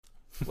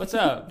What's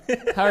up?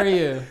 How are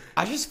you?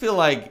 I just feel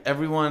like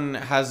everyone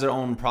has their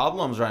own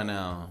problems right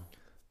now.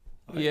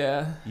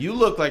 Yeah. You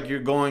look like you're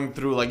going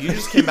through, like you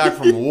just came back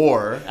from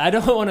war. I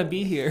don't want to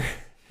be here.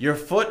 Your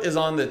foot is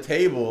on the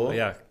table. Oh,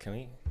 yeah, can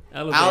we?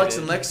 Alex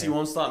and Lexi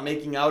won't stop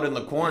making out in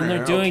the corner. And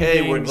they're doing okay,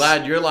 things. we're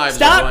glad your lives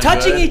Stop are going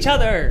touching good. each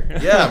other.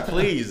 Yeah,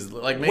 please.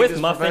 Like make With this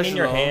muffin in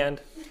your hand.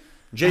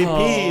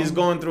 JP is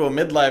going through a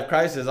midlife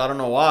crisis. I don't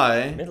know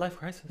why. Midlife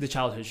crisis. The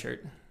childhood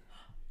shirt.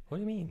 What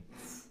do you mean?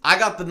 I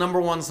got the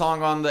 #1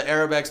 song on the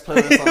Arabex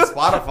playlist on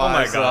Spotify. Oh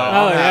my so God.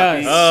 Oh, I'm yeah.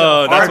 happy.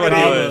 Oh, that's what he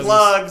Marketing was.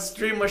 plug.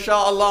 Stream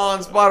Mashallah on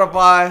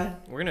Spotify.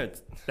 We're gonna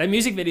That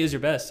music video is your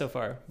best so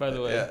far, by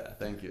the way. Yeah,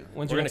 thank you.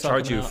 When's we're your gonna next song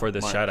charge coming you out? for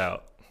this March. shout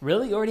out.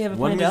 Really? You already have it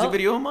One planned music out?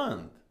 video a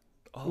month.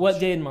 What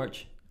day in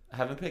March? I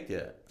haven't picked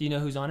yet. Do you know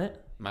who's on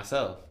it?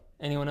 Myself.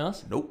 Anyone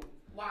else? Nope.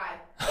 Why?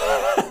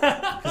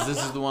 Because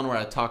this is the one where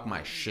I talk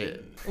my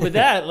shit. With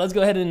that, let's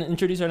go ahead and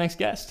introduce our next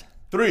guest.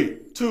 3,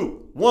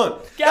 2, 1.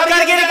 Gotta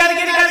get it, gotta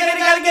get it.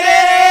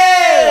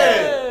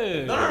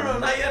 it! No,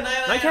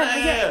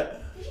 not yet.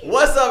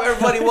 What's up,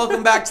 everybody?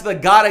 Welcome back to the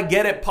Gotta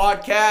Get It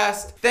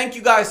podcast. Thank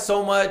you guys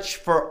so much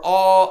for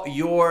all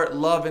your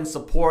love and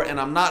support. And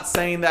I'm not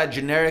saying that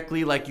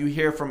generically like you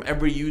hear from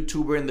every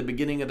YouTuber in the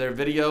beginning of their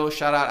video.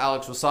 Shout out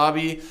Alex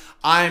Wasabi.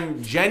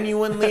 I'm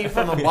genuinely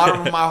from the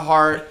bottom of my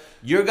heart.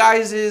 Your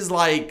guys is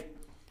like,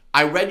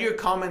 I read your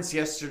comments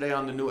yesterday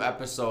on the new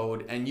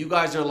episode, and you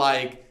guys are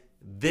like,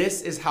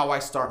 this is how I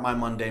start my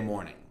Monday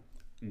morning.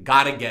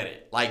 Gotta get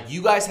it. Like,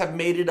 you guys have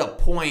made it a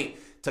point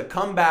to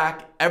come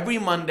back every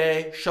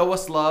Monday, show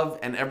us love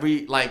and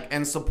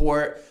and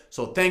support.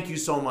 So thank you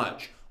so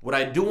much. What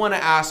I do want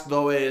to ask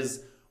though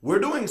is, we're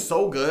doing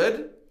so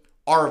good.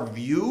 Our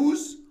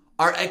views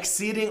are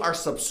exceeding our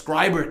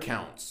subscriber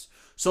counts.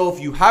 So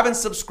if you haven't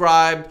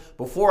subscribed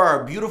before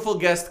our beautiful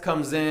guest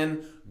comes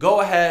in,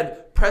 go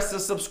ahead, press the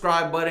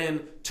subscribe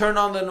button, turn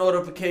on the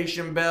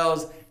notification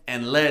bells,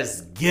 and let's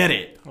get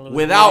it.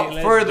 Without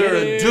further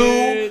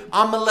ado,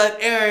 I'm gonna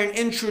let Aaron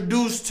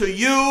introduce to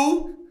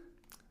you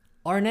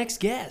Our next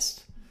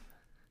guest.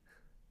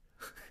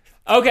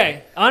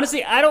 Okay,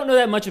 honestly, I don't know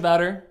that much about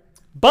her.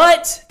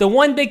 But the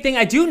one big thing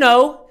I do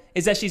know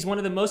is that she's one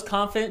of the most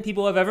confident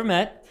people I've ever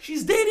met.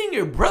 She's dating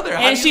your brother.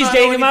 How And do you she's not know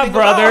dating my anything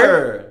about brother.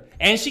 her?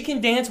 And she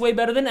can dance way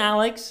better than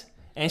Alex.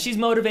 And she's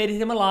motivated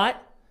him a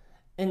lot.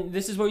 And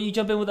this is where you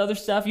jump in with other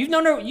stuff. You've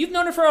known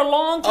her for a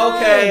long time.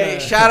 Okay,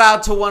 shout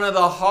out to one of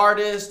the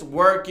hardest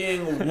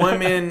working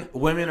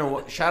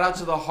shout out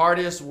to the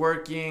hardest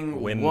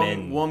working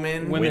Women.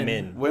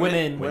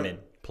 Women.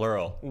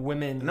 Plural.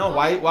 Women. No,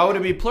 why would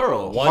it be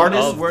plural? One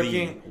hardest of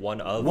working. the,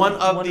 one of One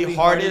of the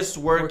hardest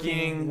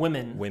working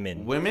women.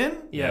 women.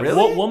 Yeah,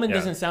 Really? woman Yeah.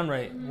 doesn't sound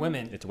right.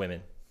 Women. It's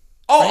women.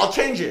 Oh, I'll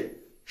change it.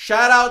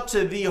 Shout out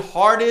to the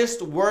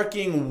hardest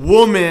working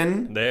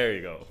woman There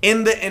you go.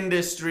 in the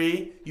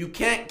industry. You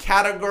can't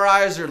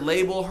categorize or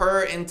label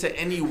her into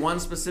any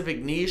one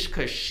specific niche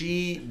because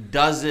she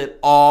does it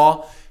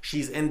all.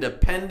 She's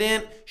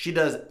independent. She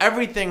does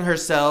everything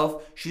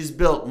herself. She's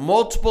built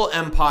multiple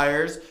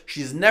empires.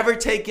 She's never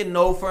taken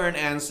no for an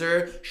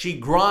answer. She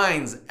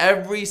grinds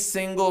every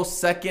single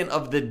second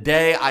of the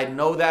day. I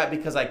know that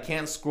because I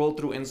can't scroll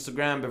through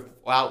Instagram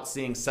without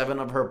seeing 7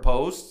 of her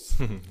posts.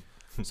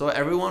 So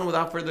everyone,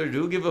 without further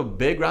ado, give a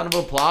big round of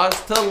applause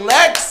to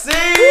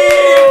Lexi!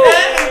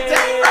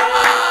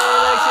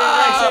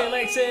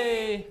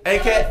 Lexi.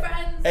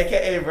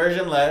 AKA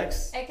Virgin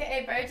Lex.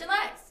 AKA Virgin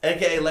Lex.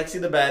 AKA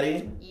Lexi the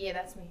Baddie. Yeah,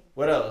 that's me.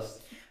 What else?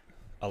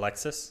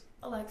 Alexis.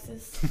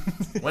 Alexis.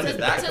 When did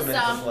that come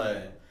into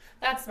play?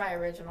 That's my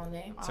original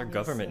name. It's our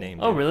government name.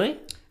 Oh, dude. really?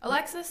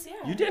 Alexis,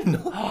 yeah. You didn't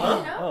know?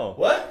 No.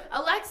 What?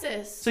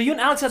 Alexis. So you and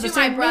Alex have the To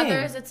my same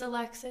brothers, name. it's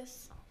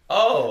Alexis.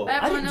 Oh.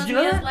 But everyone did knows you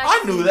me know as that? Lexi.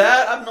 I knew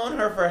that. I've known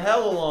her for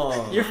hella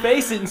long. Your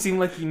face didn't seem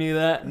like you knew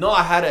that. No,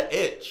 I had an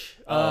itch.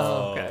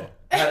 Oh, okay.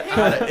 I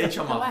had an itch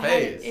on Oh, my I had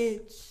face. an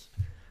itch.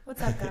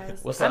 What's up, guys?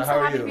 What's I'm up? so How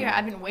are happy you? to be here.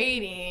 I've been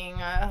waiting.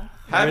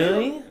 Have you?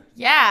 Really?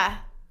 Yeah.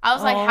 I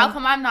was like, Aw. how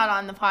come I'm not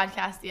on the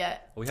podcast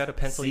yet? We had to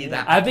pencil See you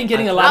that? in. I've been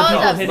getting a lot of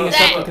I was people hitting us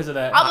upset. up because of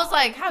that. I was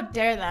like, how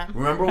dare them?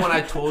 Remember when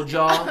I told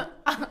y'all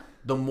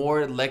the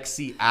more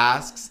Lexi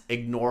asks,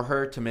 ignore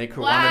her to make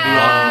her want to be on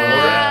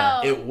Wow.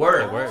 board? It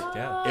worked. It worked,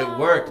 yeah. It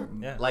worked.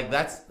 Yeah. Like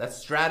that's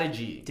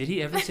strategy. Did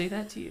he ever say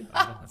that to you?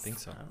 I don't think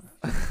so.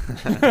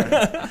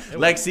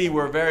 Lexi,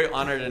 we're very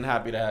honored and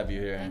happy to have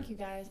you here. Thank you,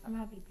 guys. I'm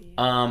happy to be here.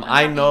 I happy you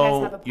guys have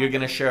know a you're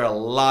gonna podcast. share a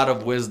lot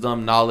of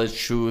wisdom, knowledge,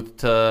 truth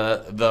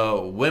to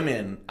the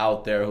women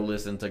out there who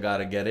listen to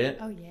Gotta Get It.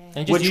 Oh, yeah.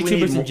 And just Which we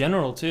need YouTubers mo- in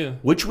general, too.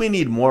 Which we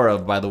need more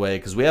of, by the way,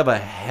 because we have a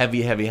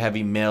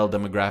heavy male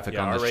demographic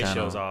Yeah, on our this channel.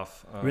 ratio's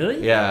off.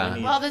 Really? Yeah. we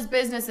need- Well, this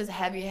business is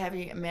heavy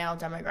male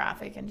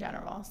demographic in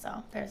general,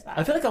 so there's that.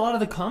 I feel like a lot of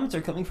the comments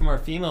are coming from our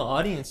female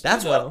audience, too,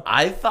 That's though. what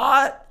I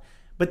thought.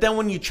 But then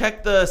when you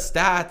check the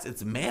stats,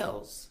 it's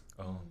males.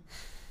 Oh.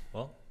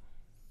 Well,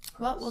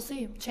 Well, we'll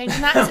see. Changing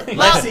that. To, Lexi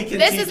well, can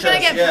this teach is gonna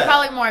us, get yeah.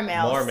 probably more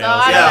males. More So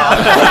males,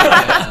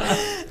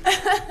 I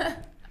don't know.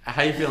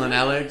 How you feeling,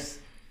 Alex?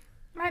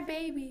 My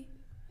baby.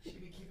 She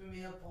be keeping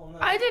me up all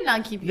night. I did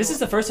not keep you. This is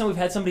the first time we've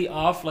had somebody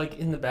off like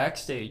in the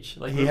backstage.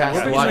 Like He has we're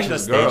to just watch like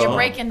his the girl. stage. You're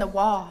breaking the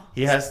wall.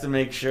 He has to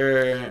make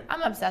sure.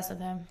 I'm obsessed with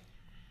him.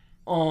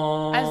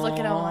 Aww. I just look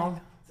at him like,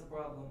 It's a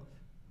problem.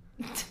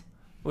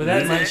 With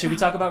that in mind, should we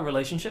talk about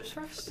relationships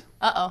first?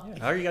 uh-oh.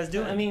 How are you guys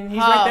doing? I mean, he's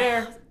Oh. right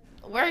there.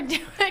 We're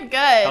doing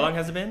good. how long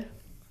has it been?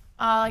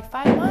 Like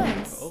 5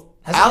 months. Oh,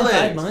 Has it been Alex,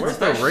 5 months? where's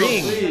the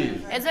ring?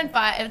 It's been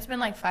 5. It's been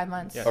like 5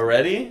 months. Yeah.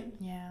 Already?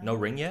 Yeah. no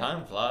ring yet?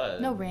 Time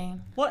flies. No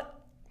ring. What?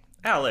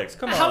 Alex,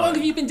 come on. How long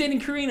have you been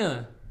dating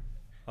Karina?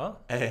 Huh?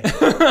 Hey,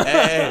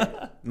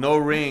 no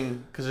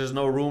ring because there's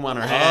no room on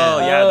her Oh,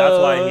 hand. yeah, that's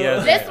why he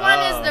has This it. one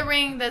Oh. is the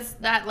ring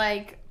that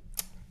like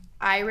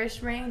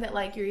Irish ring that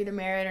like you're either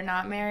married or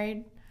not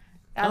married.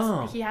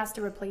 Oh. He has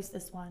to replace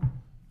this one.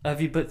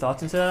 Have you put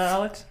thoughts into that,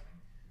 Alex?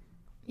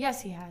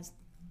 Yes, he has.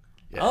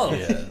 Oh.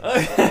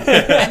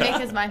 I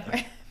make his mind for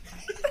him.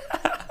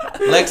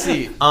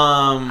 Lexi,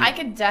 I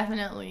could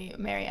definitely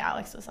marry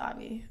Alex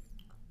Wasabi.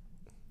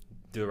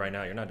 Do it right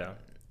now. You're not down.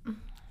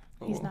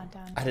 He's not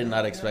down. I did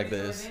not expect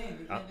this.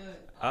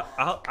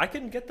 I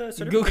can get the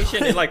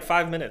certification in like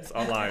 5 minutes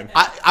online.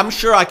 I'm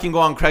sure I can go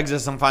on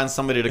Craigslist and find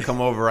somebody to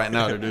come over right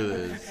now to do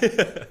this.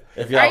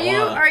 If y'all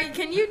want.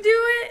 Can you do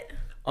it?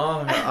 Oh,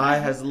 her eye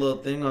has a little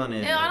thing on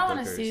it. No, I don't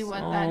want to see what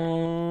that.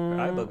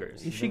 Eye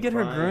boogers. You She's should been get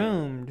her crying.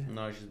 groomed.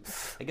 No,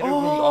 I get her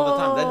groomed all the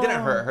time. That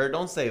didn't hurt her.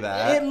 Don't say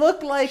that. It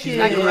looked like She's it.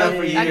 been doing that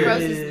for That years.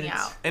 grosses me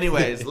out.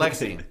 Anyways,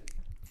 Lexi,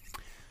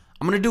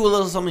 I'm gonna do a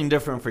little something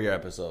different for your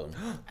episode.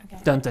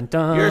 Okay. Dun dun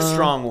dun. You're a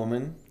strong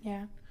woman.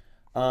 Yeah.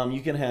 You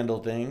can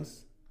handle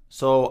things.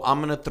 So I'm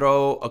gonna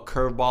throw a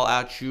curveball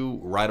at you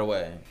right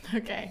away.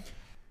 Okay.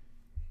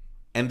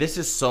 And this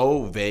is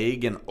so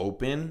vague and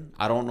open.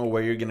 I don't know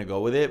where you're gonna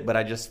go with it, but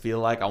I just feel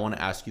like I want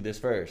to ask you this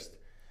first.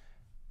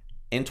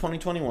 In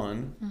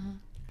 2021,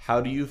 how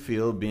do you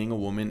feel being a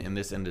woman in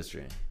this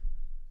industry?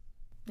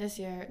 This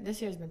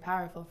year's been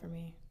powerful for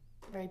me.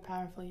 Very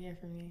powerful year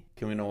for me.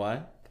 Can we know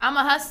why? I'm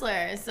a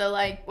hustler, so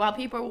like while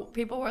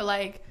people were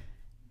like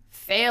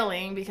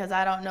failing because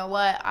I don't know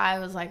what, I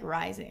was like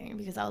rising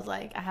because I was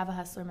like, I have a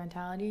hustler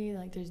mentality.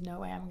 Like there's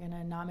no way I'm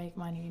gonna not make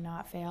money,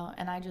 not fail,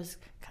 and I just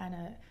kind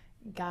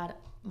of got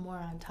more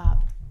on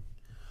top.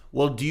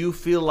 Well, do you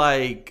feel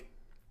like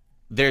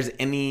there's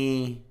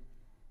any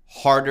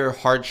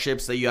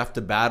hardships that you have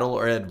to battle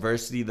or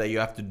adversity that you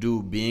have to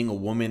do being a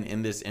woman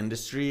in this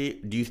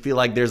industry? Do you feel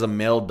like there's a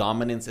male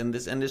dominance in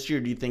this industry, or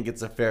do you think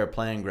it's a fair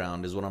playing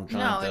ground is what I'm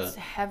trying to... No, it's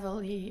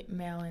heavily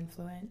male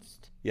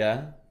influenced.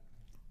 Yeah?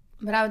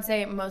 But I would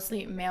say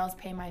mostly males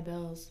pay my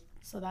bills,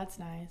 so that's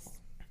nice.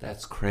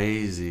 That's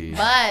crazy.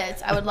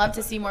 But I would love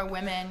to see more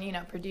women,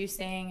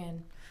 producing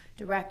and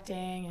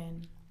directing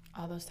and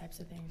all those types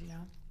of things,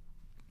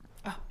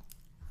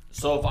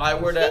 So if I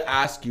were to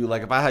ask you,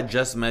 like if I had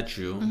just met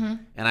you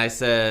and I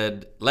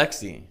said,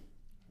 Lexi,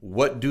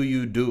 what do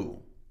you do?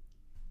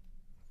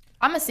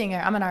 I'm a singer.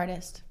 I'm an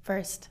artist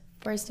first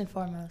and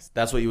foremost.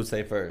 That's what you would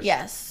say first.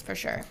 Yes, for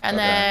sure. And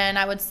Okay. then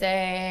I would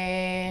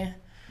say,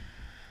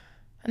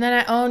 and then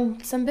I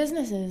own some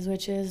businesses,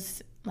 which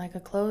is like a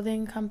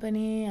clothing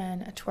company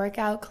and a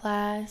twerkout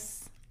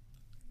class.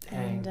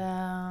 Dang.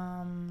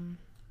 And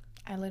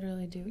I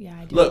literally do. Yeah,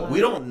 I do. a Look, lot.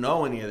 we don't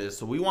know any of this,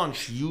 so we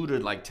want you to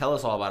like tell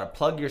us all about it.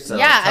 Plug yourself.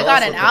 Yeah, Tell I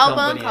got us an what the album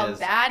company called is.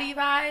 Baddie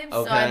Vibes.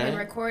 So I've Okay. been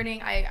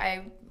recording.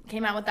 I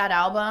came out with that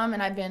album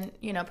and I've been,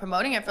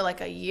 promoting it for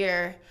like a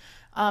year.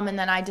 And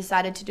then I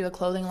decided to do a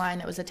clothing line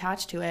that was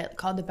attached to it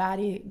called the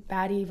Baddie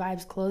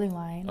Vibes clothing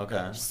line.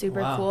 Okay.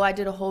 Super Wow. cool. I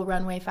did a whole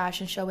runway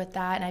fashion show with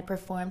that and I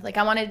performed. Like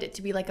I wanted it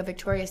to be like a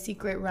Victoria's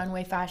Secret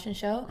runway fashion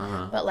show,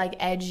 but like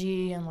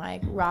edgy and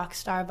like rock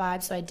star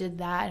vibes. So I did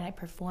that and I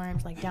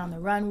performed like down the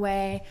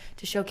runway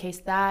to showcase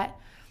that.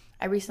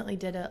 I recently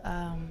did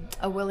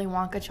a Willy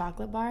Wonka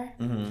chocolate bar,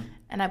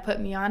 and I put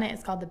me on it.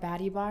 It's called the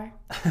Baddie Bar,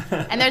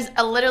 and there's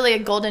literally a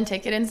golden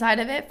ticket inside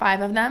of it, 5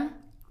 of them.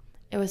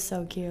 It was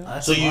so cute.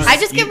 So you, I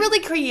just get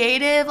really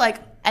creative,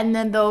 and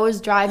then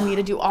those drive me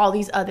to do all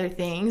these other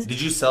things.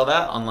 Did you sell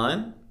that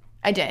online?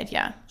 I did,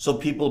 yeah. So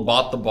people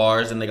bought the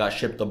bars and they got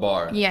shipped the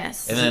bar.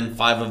 Yes. And then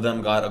 5 of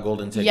them got a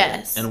golden ticket.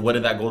 Yes. And what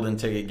did that golden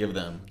ticket give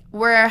them?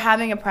 We're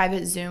having a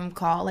private Zoom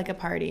call, like a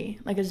party,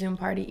 like a Zoom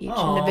party each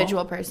Aw.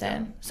 individual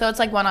person. So it's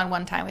like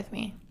one-on-one time with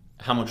me.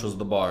 How much was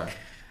the bar?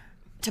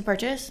 To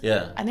purchase?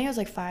 Yeah. I think it was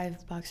like $5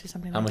 or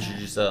something How like much that.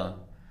 did you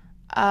sell?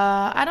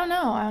 I don't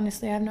know.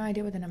 Honestly, I have no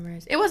idea what the number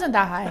is. It wasn't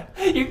that high.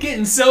 You're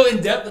getting so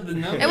in depth with the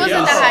numbers. It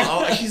wasn't that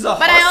high. Oh, she's a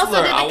But I also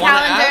hustler. did I the wanna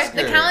ask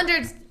calendar.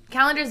 her. The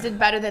calendars did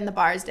better than the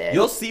bars did.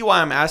 You'll see why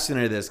I'm asking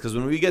her this, because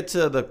when we get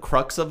to the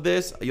crux of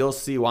this, you'll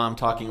see why I'm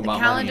talking The about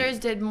calendars money.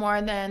 did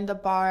more than the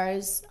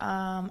bars.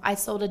 I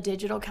sold a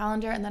digital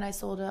calendar and then I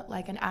sold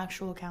an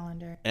actual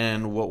calendar.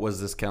 And what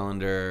was this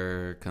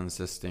calendar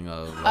consisting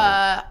of?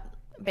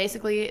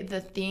 Basically,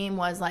 the theme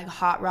was like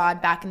hot rod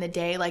back in the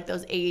day, like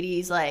those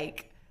 80s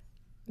like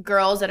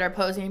girls that are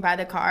posing by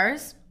the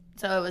cars.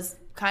 So it was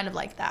kind of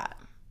like that.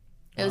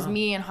 It was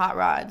me and hot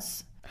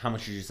rods. How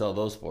much did you sell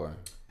those for?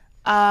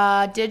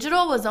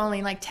 Digital was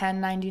only like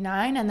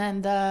 $10.99, and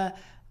then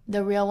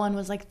the real one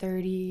was like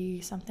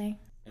 30 something.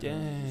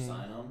 Dang.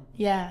 Sign them.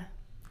 Yeah.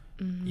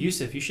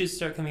 Yusuf, you should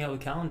start coming out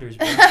with calendars,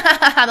 bro.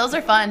 Those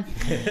are fun.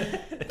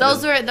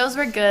 Those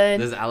were good.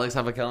 Does Alex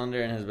have a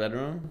calendar in his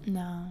bedroom?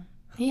 No.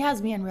 He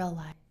has me in real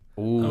life.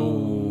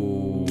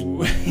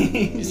 Ooh.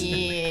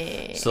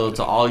 Yeah. So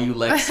to all you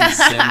Lexi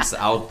simps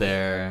out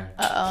there,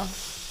 Uh-oh.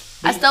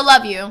 I still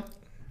love you.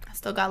 I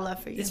still got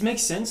love for you. This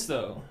makes sense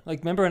though. Like,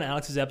 remember in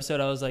Alex's episode,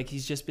 I was like,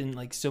 he's just been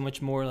like so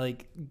much more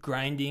like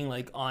grinding,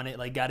 like on it,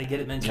 like gotta get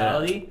it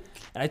mentality.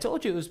 And I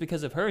told you it was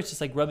because of her. It's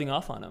just like rubbing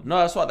off on him. no,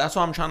 that's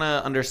why I'm trying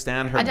to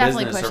understand her I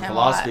definitely business, push her him a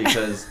lot. philosophy.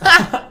 Because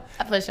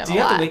I push him Do you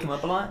a have lot. to wake him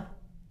up a lot?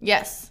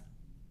 Yes.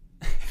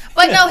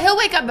 But no, he'll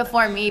wake up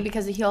before me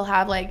because he'll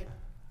have like,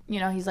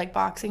 he's like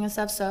boxing and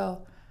stuff.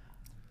 So,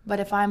 but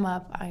if I'm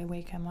up, I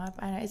wake him up.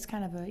 It's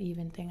kind of an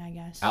even thing, I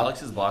guess.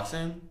 Alex is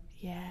boxing.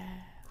 Yeah.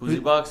 Who's he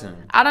boxing?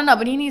 I don't know,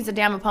 but he needs a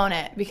damn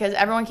opponent because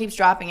everyone keeps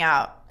dropping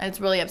out. And it's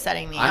really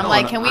upsetting me. I I'm know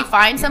like, an- can we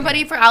find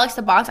somebody for Alex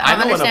to box? I don't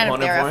know an understand if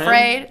opponent they're for him.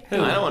 afraid.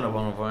 Who? I know an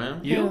opponent for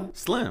him. You?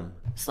 Slim.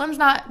 Slim's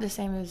not the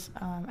same as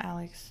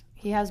Alex.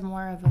 He has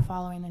more of a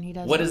following than he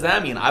does. What does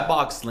that mean? I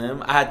box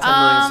Slim. I had 10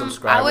 million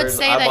subscribers. I would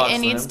say that box it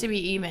needs Slim. to be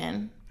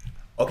even.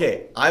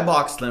 Okay, I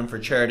box Slim for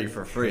charity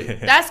for free.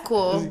 That's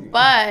cool,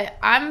 but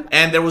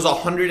And there was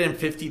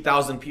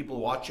 150,000 people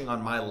watching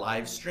on my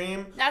live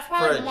stream. that's for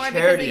probably a more because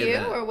of charity you,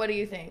 event. or what do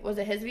you think? Was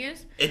it his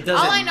views? It doesn't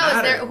All I know is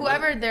matter.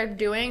 whoever they're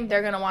doing,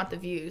 they're gonna want the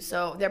views,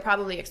 so they're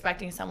probably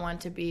expecting someone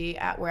to be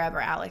at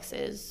wherever Alex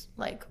is,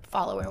 like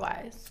follower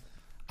wise.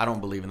 I don't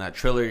believe in that.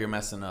 Triller, you're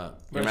messing up.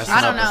 You're Bro, messing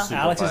I don't up a know.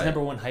 super Alex is fight.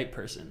 #1 hype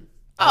person.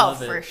 I Oh,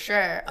 love it. for sure.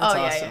 That's Oh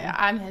yeah, awesome. yeah.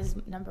 I'm his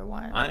number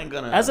one. I ain't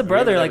gonna. As a agree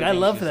brother, with like, I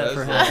everything love she that says,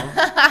 for though. him.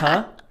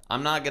 Huh?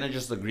 I'm not gonna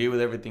just agree with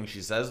everything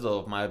she says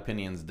though. If my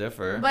opinions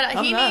differ. But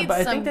I'm he not, needs but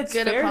I some think that's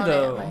good fair, opponent.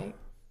 though. Like,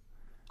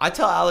 I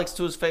tell Alex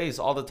to his face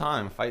all the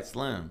time, fight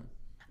Slim.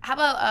 how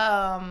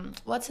about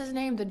what's his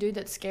name? The dude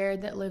that's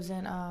scared that lives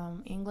in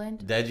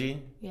England.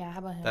 Deji? Yeah, how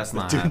about him? That's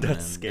not dude happening.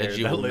 that's scared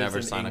Deji that will lives never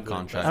in sign a England.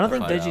 contract. I don't to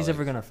think fight Deji's Alex.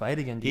 ever gonna fight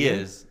again. Do He you?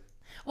 is.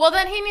 Well,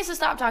 then he needs to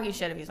stop talking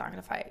shit if he's not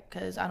gonna fight,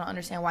 because I don't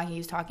understand why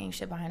he's talking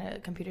shit behind a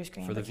computer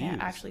screen For the but can't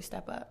views. actually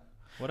step up.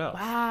 What else?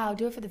 Wow,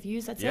 do it for the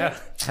views. That's Yeah.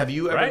 it. Have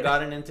you ever Right?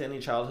 gotten into any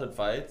childhood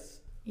fights?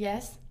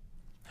 Yes.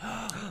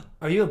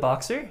 Are you a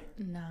boxer?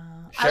 No.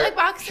 I like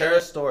boxing. Share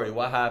a story.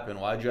 What happened?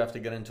 Why'd you have to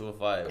get into a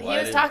fight? He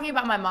was talking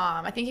about my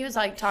mom. I think he was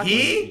like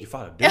talking. You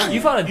fought a dude.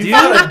 You fought a dude? You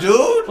got a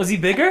dude? Was he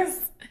bigger?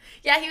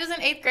 Yeah, he was in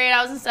 8th grade.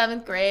 I was in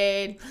 7th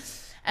grade,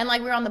 and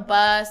like we were on the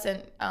bus,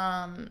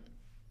 and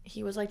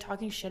he was like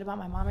talking shit about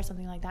my mom or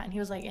something like that, and he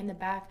was like in the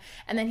back,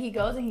 and then he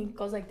goes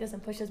like this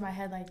and pushes my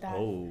head like that.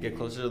 Oh. Get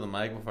closer to the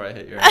mic before I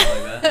hit your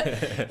head like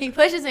that. He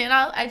pushes me, and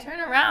I turn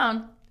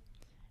around,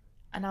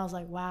 and I was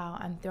like, wow,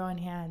 I'm throwing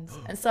hands.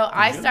 And so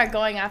I start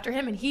going after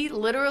him, and he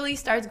literally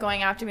starts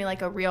going after me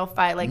like a real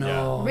fight, like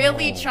No.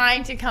 really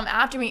trying to come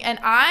after me. And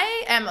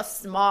I am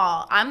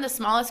small. I'm the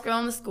smallest girl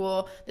in the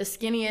school, the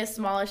skinniest,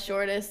 smallest,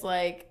 shortest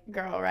like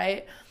girl,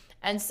 right?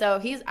 And so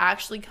he's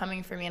actually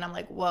coming for me, and I'm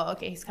like, whoa,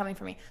 okay, he's coming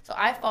for me. So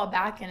I fall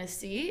back in a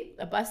seat,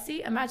 a bus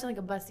seat. Imagine like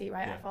a bus seat,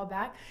 right? Yeah. I fall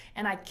back,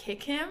 and I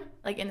kick him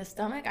like in the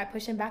stomach. I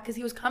push him back because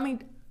he was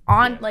coming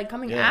on, like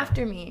coming Yeah.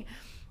 after me.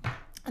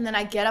 And then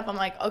I get up, I'm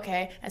like,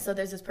 okay. And so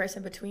there's this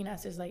person between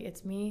us. There's like,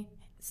 it's me,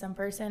 some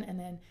person, and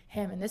then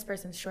him. And this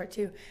person's short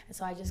too. And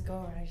so I just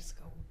go and I just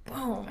go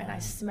boom, and I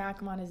smack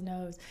him on his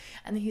nose.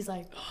 And then he's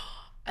like,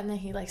 and then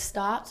he like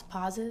stops,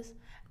 pauses,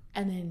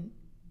 and then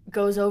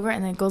goes over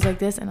and then goes like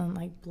this, and then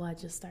like blood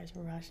just starts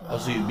rushing. Oh,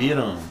 so you beat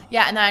him.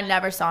 Yeah, and then I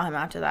never saw him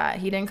after that.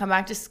 He didn't come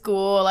back to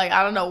school. Like,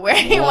 I don't know where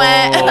he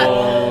went.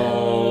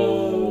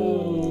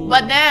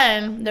 But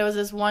then there was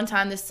this one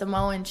time, this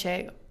Samoan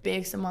chick,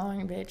 big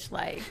Samoan bitch,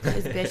 like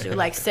this bitch would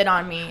like sit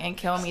on me and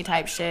kill me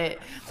type shit.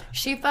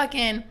 She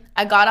fucking,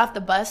 I got off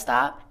the bus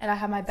stop and I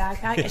had my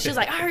backpack, and she was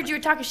like, I heard you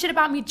were talking shit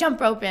about me, jump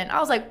roping. I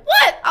was like,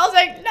 what? I was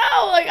like,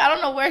 no, like I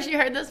don't know where she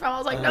heard this from. I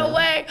was like, no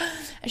way.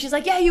 And she's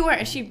like, yeah, you were.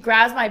 And she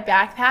grabs my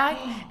backpack,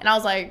 and I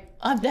was like,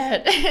 I'm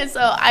dead. And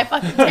so I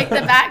fucking take the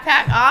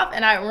backpack off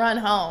and I run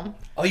home.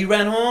 Oh, you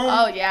ran home?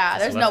 Oh yeah,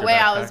 there's left no your way I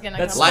backpack. was gonna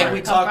That's come Like over-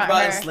 we talked confront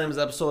about in her. Slim's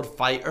episode,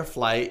 fight or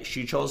flight.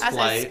 She chose I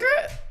flight. said, screw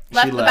it.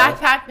 Left the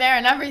left. backpack there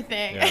and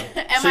everything. Yeah.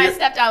 And So my you're-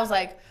 stepdad was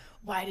like,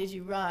 why did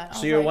you run? I So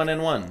was you're like,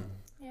 1-1.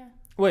 Yeah.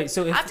 Wait,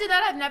 so After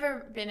that, I've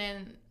never been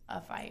in a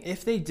fight.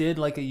 if they did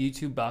like a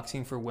YouTube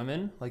boxing for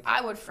women, like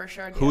I would for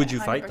sure do Who would it, you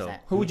fight though? 100%.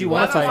 Who would you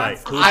want to Whoever fight?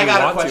 wants- Who would I you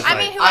got a want to question. I fight?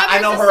 mean, whoever's I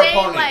know the her same,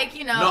 opponent. like,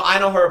 you know. No, I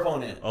know her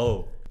opponent.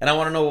 Oh. And I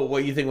want to know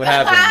what you think would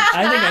happen.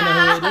 I think I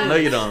know who it is. No,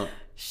 you don't.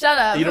 Shut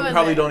up. You Who is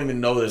probably it? don't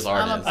even know this I'm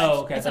a artist. bunch. Oh,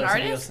 okay. I It's thought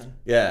an it was somebody artist? else then.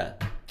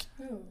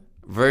 Yeah. Who?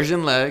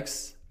 Version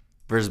Lex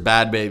versus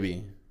Bad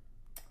Baby.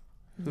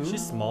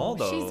 She's small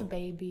though. She's a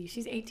baby.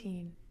 She's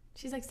 18.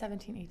 She's like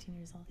 17, 18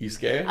 years old. You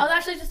scared? I was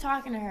actually just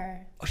talking to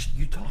her. Oh,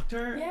 you talked to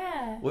her?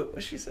 Yeah.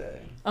 What she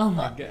say? Oh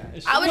my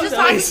gosh. I was just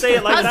Why talking. you say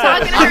it like I was that?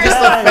 talking to I'm her. just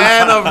a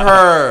fan of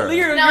her.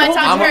 You're No, I holding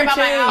talked to her her about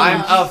my chain.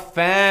 album. I'm a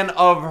fan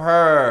of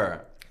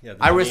her. Yeah,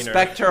 I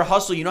respect her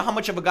hustle. You know how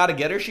much of a gotta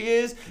getter she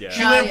is? Yeah.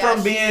 She went from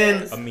she being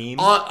is. a meme.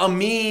 a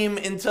meme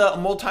into a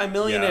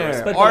multi-millionaire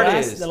Yeah, But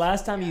artist. the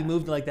last time you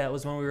moved like that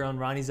was when we were on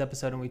Ronnie's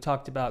episode and we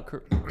talked about.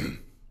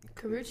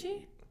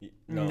 Karuchi?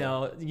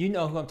 No, you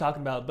know who I'm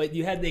talking about. But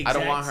you had the I exact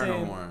don't want her same.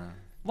 no more.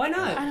 Why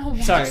not? I don't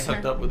want Sorry. Just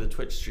hooked up with a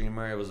Twitch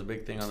streamer. It was a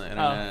big thing on the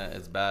internet.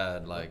 It's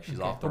bad. Like she's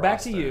off the Well, back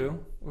to roster.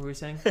 you. What were we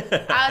saying?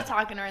 I was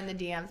talking to her in the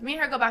DMs. Me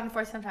and her go back and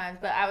forth sometimes,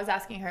 but I was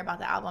asking her about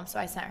the album, so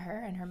I sent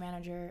her and her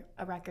manager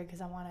a record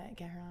because I want to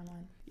get her on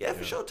one. Yeah,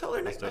 for sure. Tell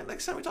her next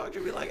time we talk to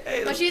her, be like,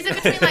 hey. But she's in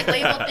between like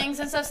label things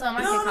and stuff, so it might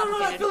be No. I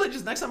complicated. feel like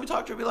just next time we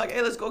talk to her, be like,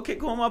 hey, let's go kick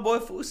it with my boy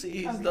Fusi.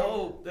 He's Okay.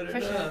 dope.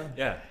 For sure.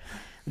 Yeah.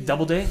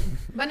 Double date?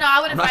 But no, I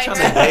wouldn't I'm not fight trying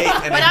her. to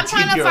date an But I'm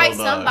trying to 18-year-old fight dog.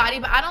 somebody.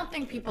 But I don't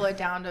think people are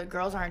down to.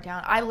 Girls aren't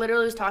down. I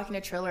literally was talking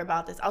to Triller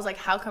about this. I was like,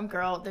 how come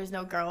there's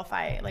no girl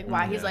fight? Like,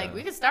 why? He's like,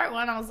 we could start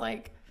one. I was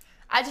like,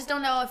 I just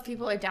don't know if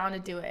people are down to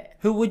do it.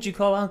 Who would you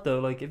call out though?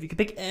 Like if you could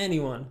pick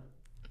anyone.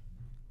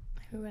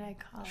 Who would I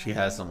call? She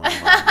has someone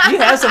in mind. You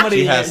have somebody.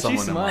 She in has mind. She someone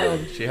in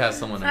smiled. mind. She has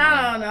someone in mind.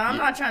 I don't know. I'm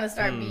not trying to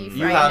start beef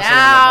You right have someone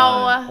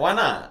in mind. now. Why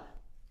not?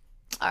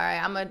 All right,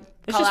 I'm gonna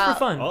It's call just out. for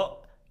fun. Oh.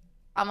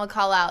 I'm gonna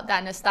call out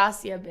that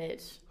Nastasia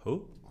bitch.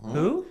 Who?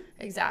 Who?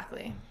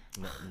 Exactly.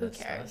 Who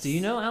cares? Do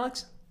you know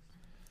Alex?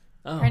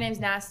 Oh. Her name's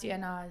Nastia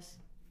Nas.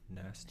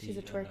 Nasty. She's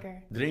a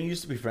twerker. Didn't you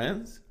used to be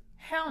friends?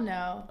 Hell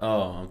no.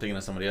 Oh, I'm thinking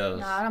of somebody else.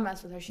 No, I don't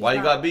mess with her. She's Why you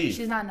not, got beef?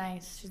 She's not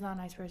nice. She's not a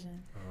nice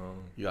person.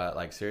 You got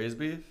like serious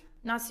beef?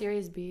 Not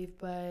serious beef,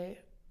 but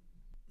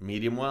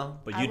Medium well?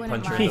 But I you'd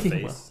wouldn't punch her in the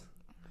mind. face.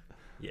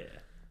 Yeah.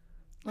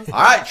 let's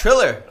All right,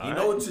 Triller. You All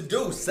know what to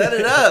do. Set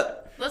it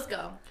up. Let's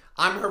go.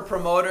 I'm her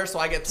promoter, so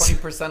I get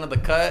 20% of the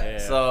cut. Yeah.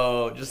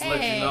 So just to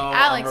let Hey, you know.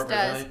 Alex I'm does.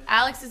 representing-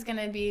 Alex is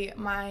gonna be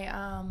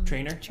my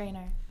Trainer?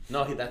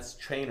 No, that's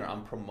trainer.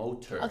 I'm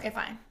promoter. Okay,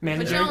 fine.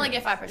 Manager? But you only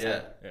get 5%.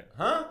 Yeah.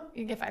 Huh?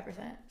 You get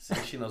 5%. See,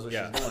 she knows what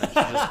Yeah. she's doing. She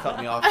just cut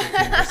me off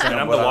 15%. And of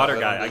I'm what the water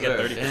what guy. I get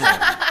deserve. 30%.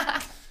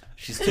 Damn.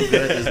 She's too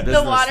good at this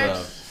business water-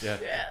 stuff. Yeah.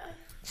 Yeah.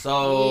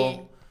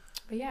 So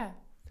But yeah.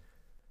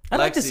 I'd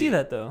like to Lexi. see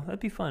that though.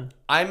 That'd be fun.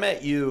 I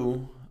met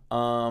you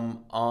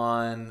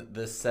on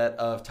the set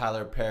of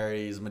Tyler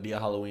Perry's Medea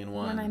Halloween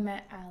 1. When I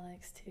met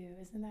Alex too,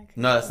 isn't that crazy?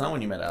 No, that's not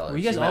when you met Alex. Were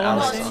you guys met all on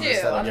the Alex same- on Well, two,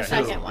 set of on the two.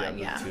 second one,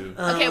 yeah. two.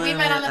 Okay, we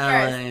met on the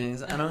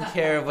first. I don't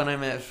care when I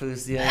met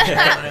Fusi. I care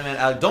when I met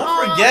Alex. Don't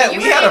Oh, forget, you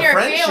we were had in a your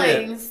friendship.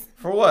 feelings.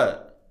 For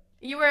what?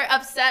 You were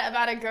upset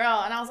about a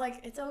girl, and I was like,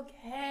 "It's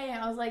okay."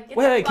 And I was like,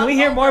 Wait, can we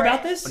hear more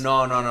about this?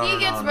 No. He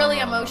gets really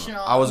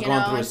emotional, I was you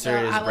going know, through a and so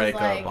serious I was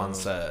breakup like- on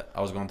set.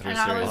 I was going through And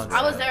a I serious was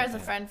breakup. there as a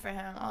friend for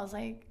him. I was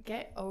like,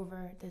 "Get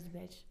over this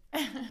bitch."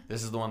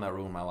 This is the one that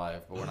ruined my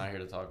life, but we're not here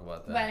to talk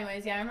about that. But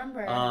anyways, yeah, I remember.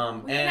 We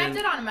and-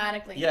 connected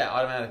automatically. Yeah,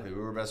 automatically.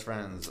 We were best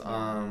friends.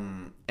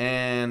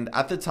 And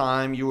at the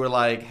time, you were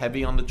like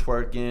heavy on the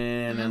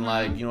twerking and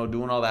like, you know,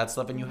 doing all that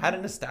stuff. And you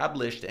hadn't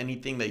established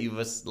anything that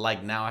you've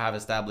like now have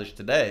established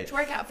today.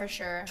 Twerk out for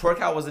sure. Twerk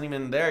out wasn't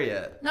even there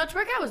yet. No,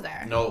 twerk out was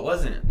there. No, it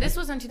wasn't. This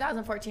was in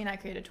 2014. I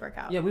created twerk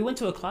out. Yeah, we went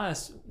to a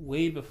class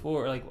way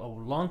before, like a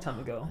long time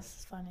ago. This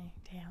is funny.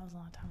 Damn, that was a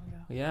long time ago.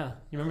 Yeah,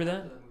 you remember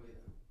that?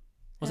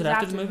 Was It it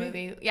after the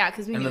movie? Yeah,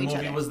 because we And knew the each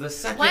movie other. was the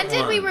second When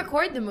did we one.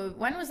 record the movie?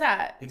 When was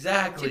that?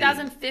 Exactly.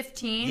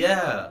 2015.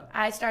 Yeah.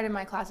 I started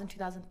my class in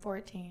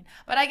 2014,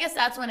 but I guess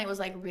that's when it was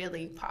like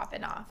really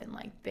popping off and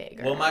like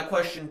big. Well, my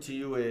question to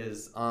you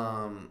is,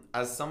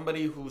 as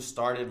somebody who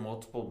started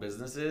multiple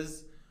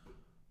businesses,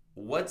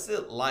 what's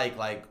it like?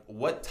 Like,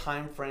 what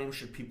time frame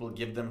should people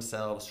give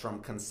themselves from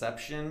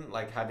conception,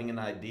 like having an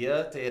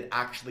idea, to it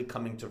actually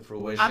coming to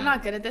fruition? I'm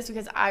not good at this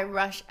because I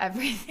rush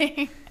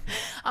everything.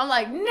 I'm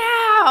like,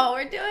 now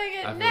we're doing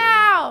it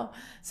now.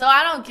 So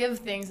I don't give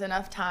things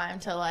enough time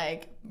to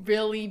like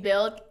really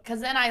build,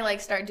 because then I like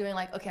start doing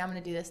like, okay, I'm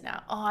gonna do this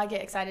now. Oh, I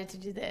get excited to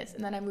do this,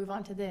 and then I move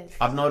on to this.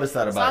 I've noticed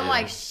that about So I'm you.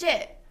 like,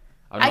 shit.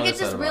 I've I get noticed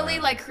just that about really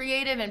you. like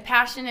creative and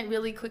passionate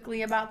really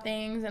quickly about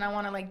things, and I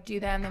want to like do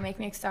them. They make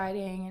me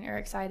exciting or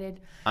excited.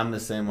 I'm the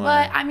same way.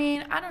 But I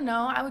mean, I don't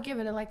know. I would give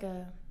it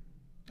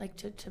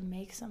to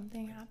make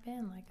something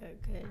happen, like a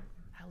good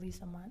at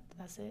least a month.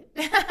 That's it.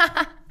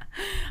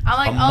 I'm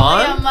like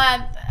only a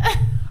month.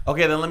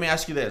 Okay, then let me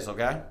ask you this,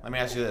 okay? Let me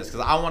ask you this,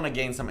 because I want to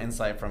gain some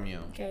insight from you.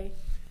 Okay.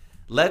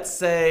 Let's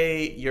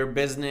say your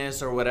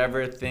business or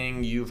whatever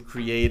thing you've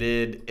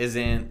created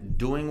isn't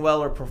doing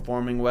well or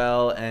performing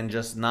well and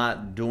just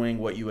not doing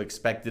what you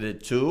expected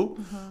it to.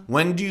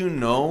 When do you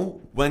know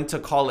when to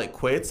call it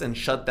quits and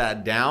shut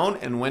that down?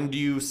 And when do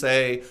you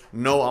say,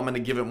 no, I'm going to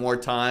give it more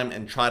time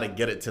and try to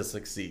get it to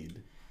succeed?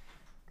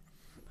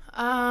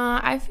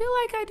 I feel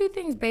like I do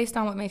things based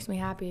on what makes me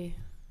happy,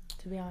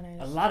 to be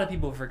honest. A lot of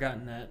people have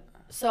forgotten that.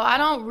 So I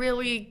don't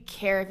really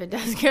care if it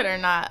does good or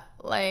not.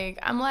 Like,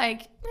 I'm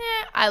like,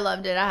 I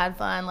loved it. I had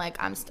fun. Like,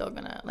 I'm still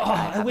gonna. Like, Oh,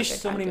 have I a wish good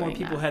so time many more doing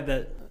people that. had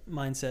that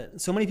mindset.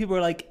 So many people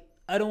are like,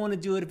 I don't want to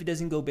do it if it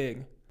doesn't go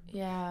big.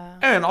 Yeah.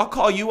 Aaron, I'll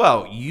call you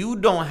out. You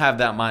don't have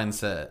that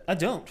mindset. I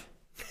don't.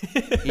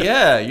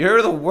 Yeah,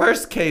 you're the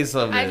worst case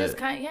of it. I just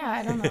kind of, yeah,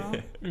 I don't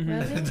know.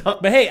 Really?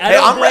 But hey, I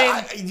don't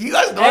blame. You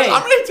guys know Hey.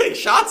 I'm gonna take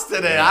shots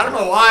today. I don't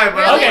know why, but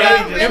Really? Okay,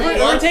 I'm ready if to we're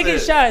bust taking it.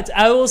 shots,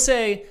 I will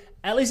say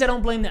at least I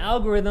don't blame the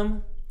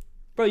algorithm.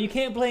 Bro, you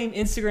can't blame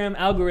Instagram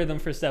algorithm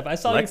for stuff. I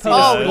saw your Lexi post.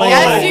 does. Like,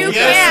 yes, you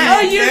can.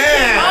 Oh, you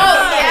can.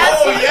 Oh,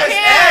 yes, you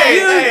can.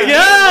 You Hey,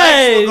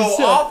 guys. Lex will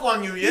go off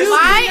on you. Yes,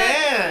 My- you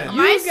can.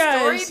 My You guys-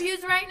 story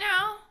views right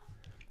now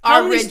How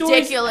are many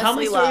ridiculously stories? How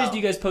many low. stories do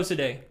you guys post a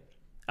day?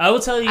 I will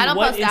tell you I don't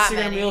what post that Instagram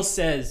many. Reels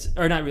says,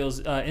 or not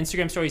Reels.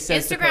 Instagram Story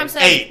says. to Instagram post.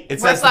 says 8. It we're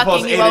says to post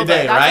fucking 8 you a over.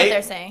 day, That's right? what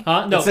they're saying.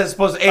 Huh? No. It says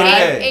supposed to 8 a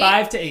five, day.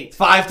 5 to 8.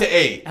 5 to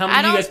 8. How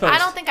many do you guys post? I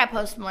don't think I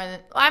post more than.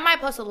 Well, I might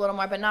post a little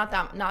more, but not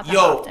that Yo,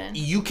 often.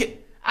 you can.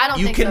 I don't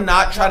You think so,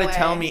 cannot bro. try No to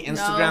tell way. me No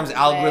Instagram's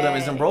algorithm way.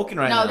 isn't broken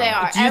right now. No, they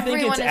are. Do you Everyone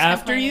think it's is after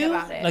complaining you?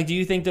 about it. Like, do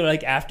you think they're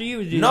like after you?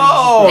 Or do you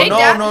No. think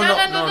They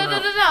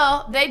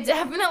no. They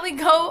definitely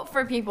go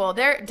for people.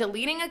 They're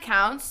deleting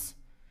accounts.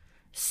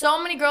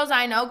 So many girls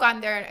I know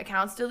got their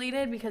accounts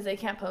deleted because they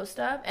can't post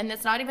stuff, and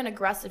it's not even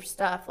aggressive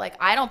stuff. Like,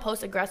 I don't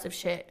post aggressive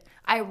shit.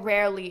 I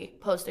rarely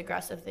post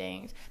aggressive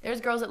things.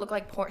 There's girls that look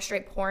like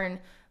straight porn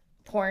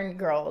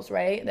girls,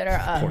 right? That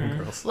are Porn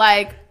girls.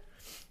 like.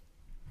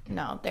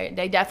 No,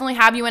 they definitely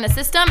have you in a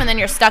system, and then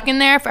you're stuck in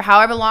there for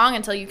however long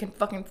until you can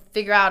fucking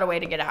figure out a way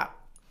to get out.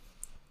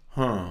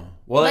 Huh.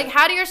 Well, Like,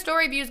 how do your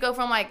story views go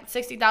from like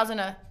 60,000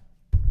 to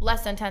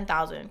less than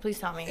 10,000? Please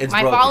tell me. It's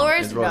My broken.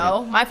 followers, It's broken.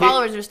 no. My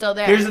followers are still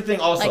there. here's the thing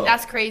also. Like,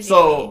 that's crazy.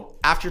 So,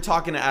 after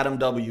talking to Adam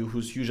W.,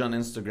 who's huge on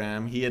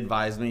Instagram, he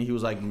advised me, he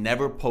was like,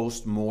 never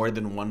post more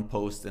than one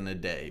post in a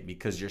day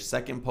because your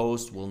second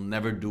post will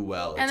never do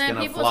well. and It's then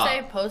gonna people flop.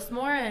 say post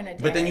more in a day.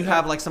 But then you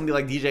have like somebody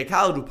like DJ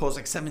Khaled who posts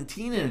like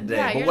 17 in a day.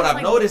 Yeah, But you're what just I've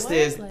like, noticed what?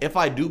 is Like- if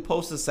I do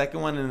post a second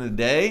one in a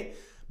day,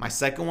 my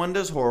second one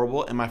does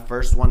horrible and my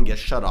first one gets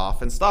shut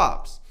off and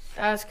stops.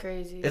 That's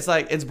crazy. It's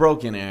like, it's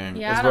broken, Aaron.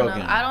 yeah, It's I don't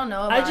broken. know. I don't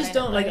know. I About just it.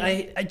 don't like.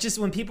 I just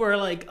when people are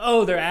like,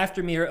 oh, they're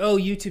after me, or oh,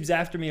 YouTube's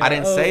after me. Or, I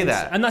didn't oh, say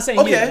it's- that. I'm not saying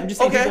you. I'm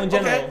just saying people in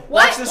general. What?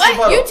 Watch this What?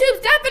 rebuttal.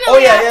 YouTube's definitely Oh,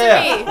 yeah, after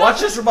yeah, yeah. me. Watch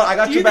this rebuttal. I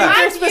got Do your you think back.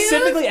 they're My views-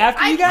 specifically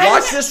after you I- guys?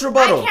 Watch this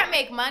rebuttal. I can't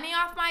make money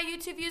off my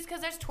YouTube views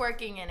because there's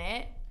twerking in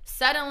it.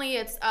 Suddenly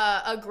it's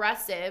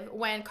aggressive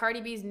when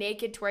Cardi B's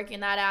naked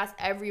twerking that ass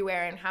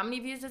everywhere. And how many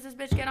views does this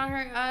bitch get on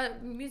her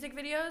music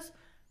videos?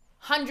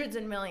 Hundreds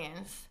and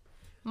millions.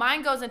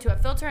 Mine goes into a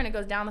filter and it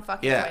goes down the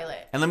fucking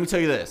toilet. And let me tell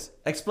you this.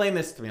 Explain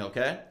this to me,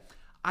 okay?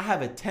 I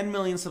have a 10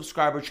 million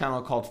subscriber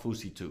channel called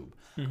FouseyTube.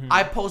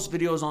 I post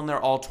videos on there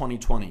all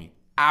 2020,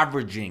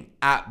 averaging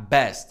at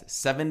best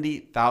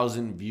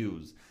 70,000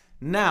 views.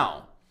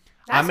 Now,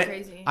 That's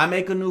crazy. I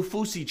make a new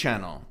Fousey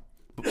channel.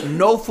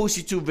 No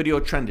FouseyTube video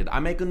trended. I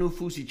make a new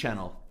Fousey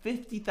channel.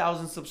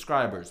 50,000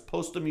 subscribers.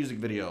 Post a music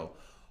video.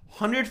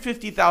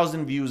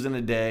 150,000 views in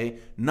a day.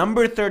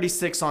 Number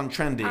 36 on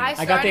trending. I got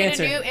the started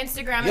answer. a new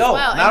Instagram Yo, as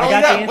well. not only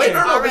got the that. Wait,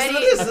 answer. no, listen to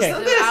this. Already, Listen to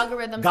the this.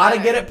 algorithm's Gotta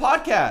better. Get It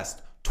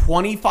podcast.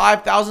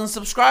 25,000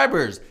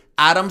 subscribers.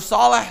 Adam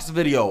Salah's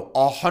video,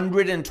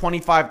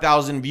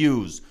 125,000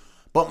 views.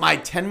 But my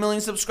 10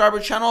 million subscriber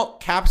channel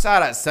caps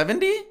out at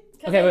 70?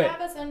 Okay, wait.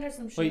 Have us under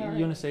some shit Wait, you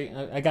already. want to say?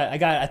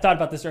 I thought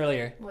about this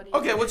earlier. What do you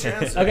Okay, what's your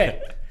answer?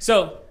 Okay,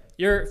 so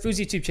your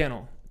Fousey YouTube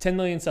channel, 10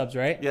 million subs,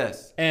 right?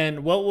 Yes.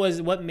 And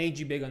what made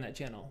you big on that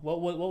channel? What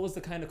was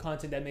the kind of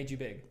content that made you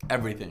big?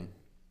 Everything.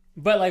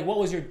 But like, what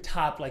was your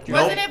top like? Your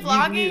Wasn't it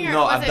vlogging or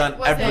No, was I've it, done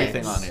was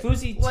everything it, on it.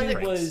 Fousey Was Tube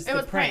it- was it the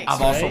was pranks.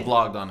 I've also right?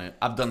 vlogged on it.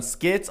 I've done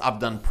skits, I've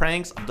done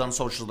pranks, I've done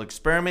social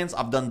experiments,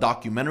 I've done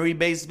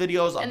documentary-based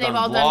videos, I've And done they've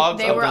all vlogs,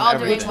 they I've were done all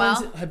doing everything.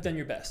 well. Ones have done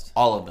your best.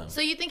 All of them. So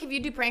you think if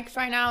you do pranks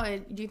right now,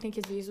 do you think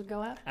his views would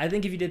go up? I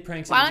think if you did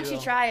pranks, Why it would don't do you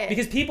well. try it?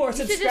 Because people are You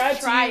should just subscribed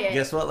try to you it.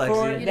 Guess what, for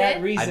Lexi? You that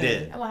did? reason. I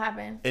did. And what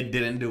happened? It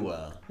didn't do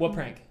well. What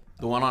prank?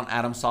 The one on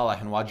Adam Salah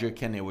and Wajir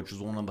Kenne, which was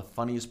one of the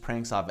funniest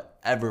pranks I've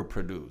ever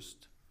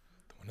produced.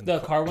 The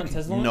car one,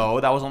 Tesla one? No,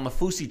 that was on the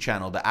Fousey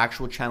channel, the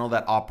actual channel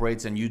that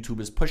operates and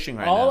YouTube is pushing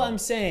right All now. I'm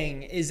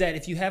saying is that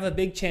if you have a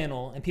big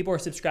channel and people are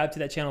subscribed to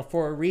that channel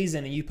for a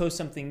reason and you post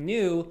something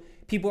new,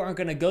 people aren't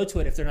going to go to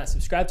it if they're not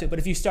subscribed to it. But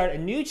if you start a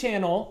new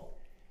channel,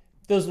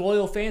 those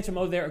loyal fans from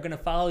over there are going to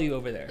follow you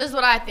over there. This is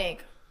what I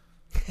think.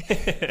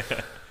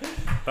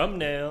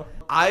 Thumbnail.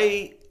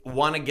 I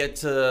want to get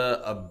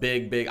to a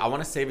big. I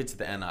want to save it to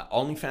the end.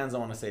 OnlyFans, I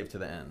want to save to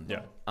the end.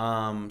 Yeah.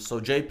 So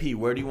JP,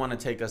 where do you want to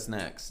take us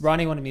next?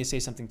 Ronnie wanted me to say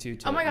something too.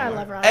 Oh my god, I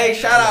love Ronnie. Hey,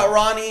 shout out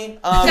Ronnie.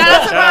 Shout out to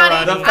Shout out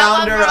Ronnie. the Ronnie.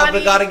 founder I love of the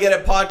Ronnie. Gotta Get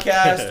It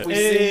podcast. We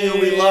see you.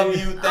 We love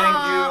you. Thank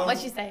Aw, you.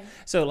 What'd she say?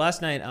 So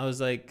last night I was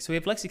like, so we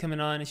have Lexi coming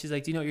on and she's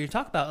like, do you know what you're going to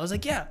talk about? I was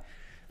like, yeah.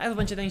 I have a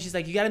bunch of things. She's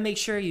like, you got to make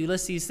sure you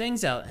list these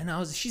things out.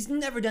 And she's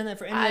never done that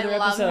for any I other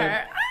love episode.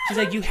 her. She's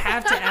like, you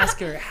have to ask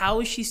her,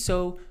 how is she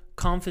so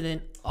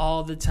confident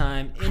all the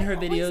time in her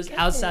always videos, get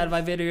outside of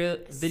this.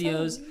 our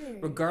videos, so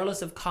weird.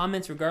 regardless of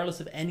comments, regardless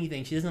of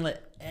anything. She doesn't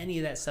let any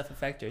of that stuff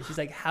affect her. She's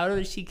like, how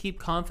does she keep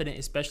confident,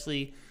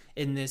 especially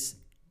in this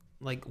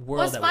like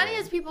world? What's that funny we're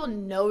in? is people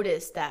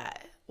notice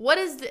that. What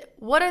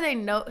are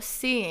they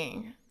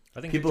seeing? I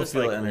think People you're just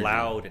feel like energy.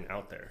 loud and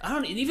out there. I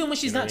don't even when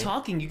she's You know not what I mean?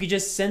 talking, you could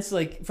just sense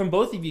like from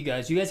both of you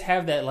guys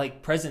have that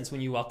like presence when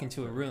you walk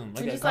into a room,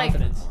 like You're that just like-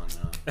 confidence.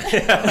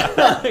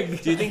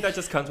 Do you think that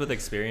just comes with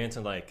experience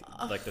and like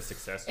the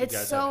success you It's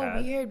guys so have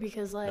had? weird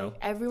because like No?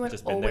 everyone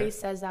Just been always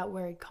there? says that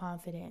word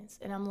confidence,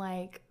 and I'm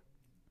like,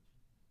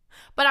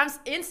 but I'm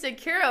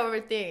insecure over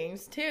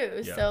things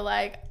too. Yeah. So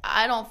like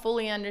I don't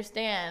fully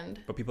understand.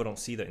 But people don't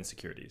see the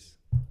insecurities.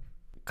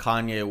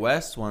 Kanye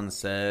West once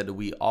said,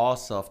 "We all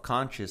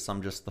self-conscious.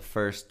 I'm just the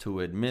first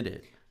to admit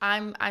it."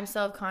 I'm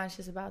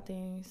self-conscious about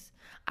things.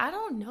 I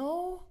don't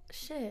know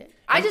shit.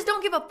 I just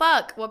don't give a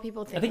fuck what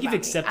people think. I think you've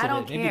about me. accepted I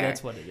don't it. Maybe care.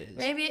 that's what it is.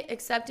 Maybe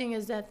accepting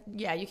is that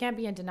you can't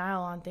be in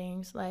denial on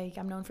things. Like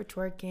I'm known for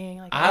twerking.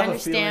 Like I I have a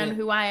understand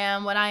feeling- who I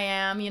am, what I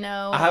am. You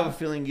know. I have a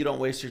feeling you don't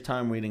waste your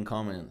time reading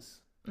comments.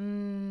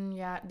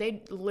 Yeah,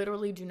 they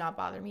literally do not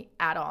bother me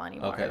at all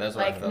anymore. Okay, that's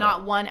what I like felt.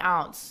 not 1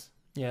 ounce.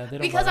 Yeah, they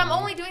don't Because bother I'm me.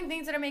 only doing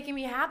things that are making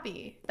me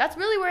happy. That's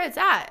really where it's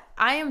at.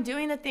 I am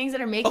doing the things that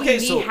are making Okay,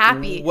 me so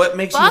happy. what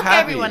makes you Fuck happy?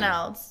 everyone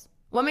else.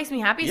 What makes me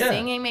happy? Yeah.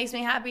 Singing makes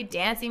me happy.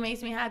 Dancing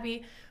makes me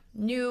happy.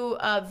 New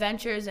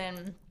ventures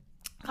and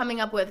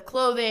coming up with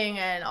clothing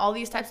and all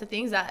these types of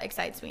things that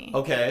excites me.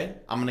 Okay,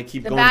 I'm gonna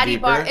keep The going baddie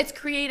deeper. bar. It's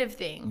creative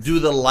things. Do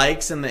the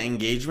likes and the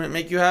engagement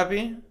make you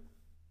happy?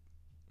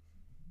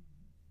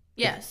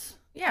 Yes.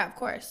 Yeah, of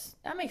course.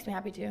 That makes me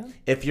happy too.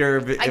 If you're,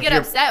 I get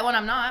upset when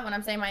I'm not. When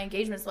I'm saying my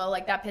engagement's low,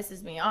 like that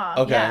pisses me off.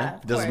 Okay. Yeah,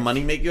 of Does course.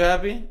 money make you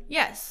happy?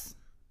 Yes.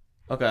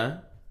 Okay.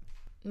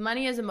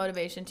 Money is a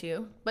motivation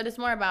too, but it's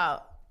more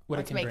about What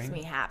it what can makes bring.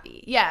 me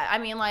happy. Yeah, I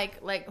mean, like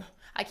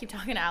I keep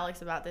talking to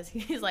Alex about this.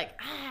 He's like,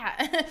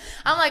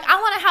 I'm like, I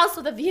want a house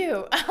with a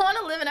view. I want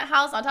to live in a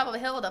house on top of a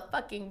hill with a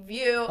fucking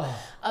view,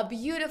 a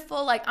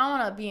beautiful. Like, I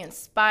want to be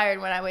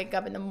inspired when I wake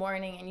up in the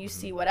morning and you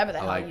see whatever the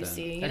hell like you that.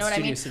 see. You That know what I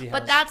Studio mean? City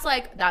But house.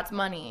 that's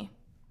money.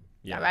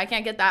 Yeah. I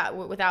can't get that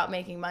without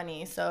making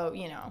money. So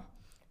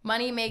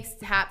money makes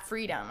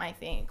freedom. I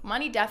think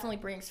money definitely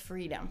brings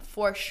freedom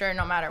for sure,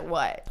 no matter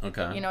what.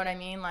 Okay. You know what I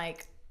mean?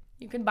 Like,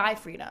 you can buy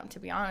freedom. To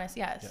be honest,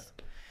 yes.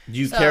 Do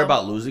you So- care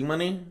about losing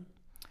money?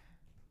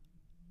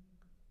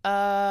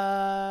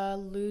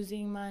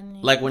 Losing money.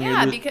 Like when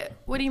you're because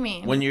what do you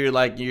mean? When you're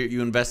like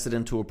you invested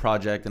into a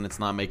project and it's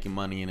not making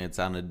money and it's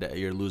on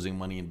you're losing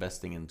money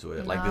investing into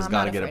it. Like No, there's I'm got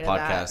to not get a afraid of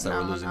podcast that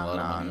No, we're losing a lot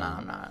of money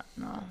on.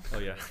 No. Oh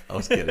yeah. I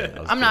was kidding.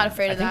 I'm not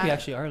afraid I of think that. we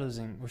actually are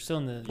losing. We're still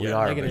in the We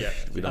are. negative.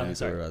 But we don't Oh, need to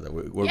sorry. worry about that.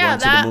 We're Yeah, going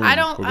to that the moon. I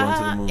don't. We're going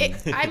to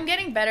the moon. I'm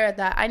getting better at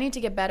that. I need to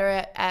get better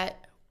at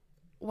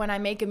when I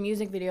make a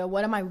music video.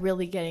 What am I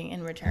really getting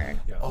in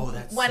return? Oh,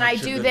 that's When such I a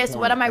do good this,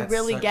 point. what am I That's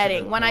really such a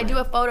getting? good When I do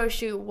point. a photo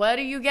shoot, what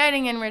are you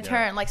getting in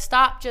return? Yeah. Like,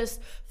 stop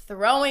just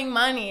throwing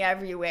money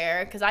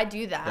everywhere, because I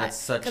do that. That's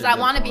such a Because I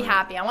good want to be point.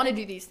 happy. I want to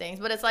do these things.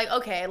 But it's like,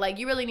 okay, like,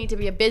 you really need to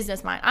be a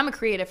business mind. I'm a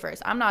creative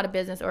first. I'm not a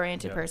business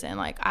oriented person.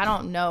 Like, I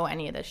don't know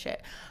any of this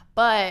shit.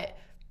 But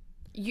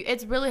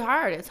it's really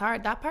hard. It's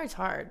hard. That part's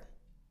hard.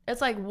 It's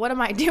like, what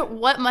am I doing?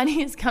 What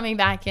money is coming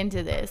back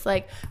into this?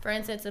 Like, for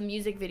instance, a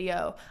music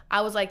video.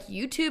 I was like,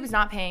 YouTube's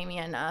not paying me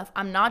enough.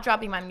 I'm not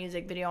dropping my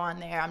music video on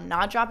there. I'm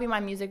not dropping my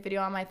music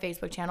video on my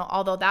Facebook channel,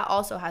 although that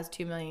also has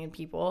 2 million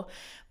people,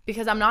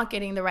 because I'm not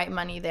getting the right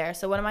money there.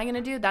 So what am I going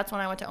to do? That's when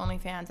I went to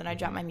OnlyFans and I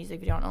dropped my music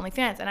video on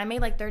OnlyFans. And I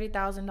made like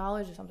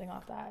 $30,000 or something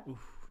off that. Ooh,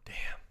 damn.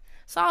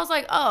 So I was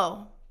like,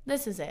 oh,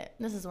 this is it.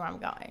 This is where I'm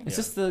going. Is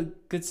this the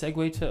good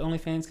segue to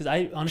OnlyFans? Because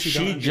I honestly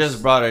She don't.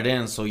 just brought it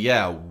in, so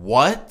yeah.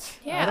 What?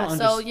 Yeah. don't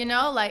So,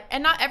 understand. like,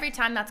 and not every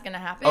time that's going to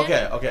happen.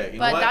 Okay. You know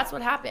But what? that's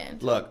what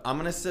happened. Look, I'm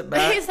gonna sit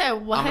back. He said,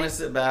 what? I'm gonna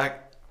sit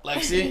back.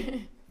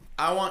 Lexi,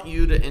 I want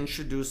you to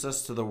introduce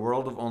us to the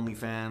world of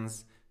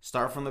OnlyFans.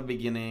 Start from the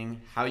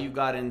beginning, how you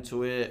got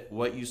into it,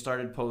 what you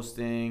started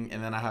posting,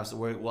 and then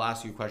we'll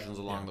ask you questions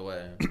along the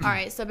way. All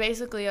right, so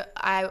basically,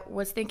 I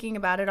was thinking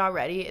about it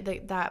already.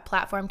 That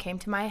platform came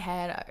to my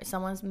head.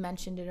 Someone's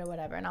mentioned it or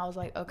whatever, and I was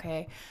like,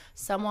 okay,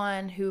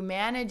 someone who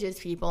manages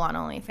people on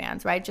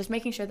OnlyFans, right? Just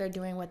making sure they're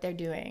doing what they're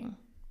doing,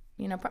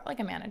 like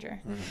a manager,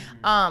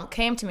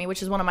 came to me,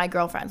 which is one of my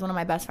girlfriends, one of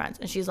my best friends,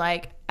 and she's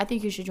like, I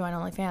think you should join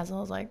OnlyFans. And I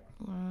was like,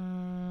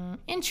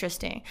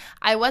 interesting.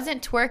 I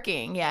wasn't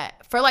twerking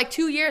yet. For like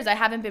 2 years, I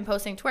haven't been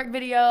posting twerk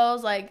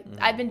videos. Like,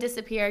 I've been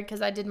disappeared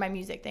because I did my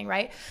music thing,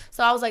 right?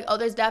 So I was like, oh,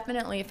 there's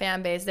definitely a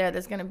fan base there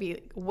that's going to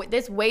be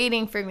this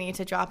waiting for me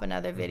to drop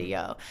another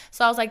video.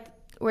 So I was like,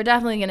 we're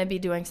definitely going to be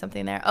doing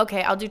something there.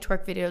 Okay, I'll do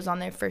twerk videos on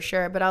there for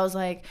sure. But I was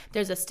like,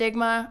 there's a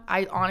stigma.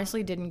 I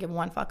honestly didn't give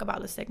one fuck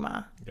about the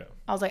stigma. Yeah.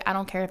 I was like, I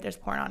don't care if there's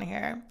porn on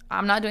here.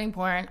 I'm not doing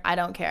porn. I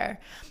don't care.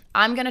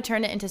 I'm going to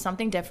turn it into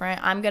something different.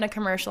 I'm going to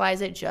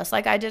commercialize it just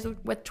like I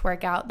did with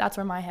Twerk Out. That's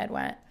where my head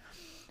went.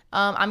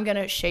 I'm going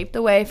to shape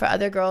the way for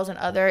other girls and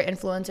other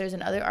influencers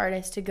and other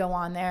artists to go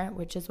on there,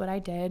 which is what I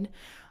did.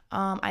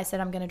 I said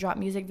I'm going to drop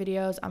music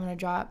videos. I'm going to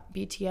drop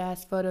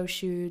BTS, photo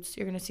shoots.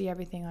 You're going to see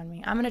everything on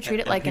me. I'm going to treat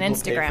it like an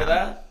People pay Instagram. for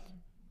that?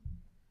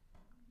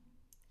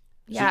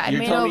 Yeah, So I you're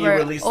made telling me you over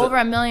released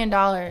 $1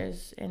 million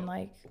in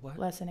like What?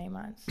 less than 8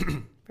 months,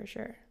 for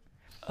sure.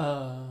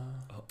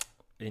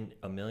 in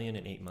 $1 million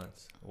in 8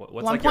 months.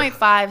 What's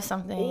 1.5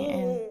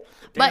 something.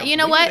 But you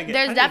know what?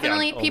 There's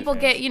definitely people OnlyFans.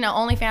 get,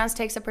 OnlyFans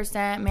takes a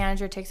percent,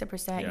 manager takes a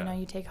percent, Yeah.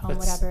 you take home But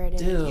whatever it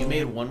is. still- You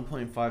made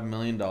 $1.5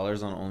 million on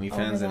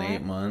OnlyFans Over in that?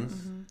 8 months,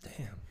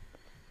 Damn.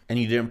 and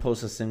you didn't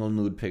post a single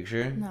nude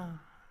picture.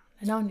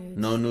 No nudes.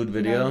 No nude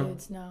video? No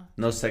nudes, no.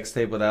 No sex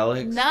tape with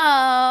Alex.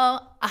 No.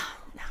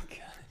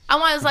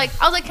 I was like,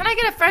 can I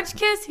get a French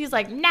kiss? He's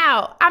like,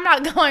 no, I'm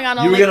not going on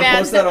OnlyFans. You were gonna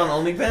post that on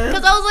OnlyFans?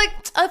 Because I was like,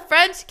 a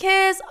French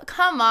kiss?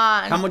 Come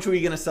on. How much were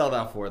you gonna sell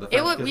that for?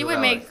 We would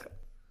make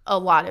a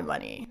lot of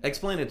money.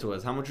 Explain it to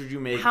us. How much would you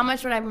make? How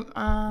much would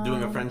I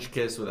doing a French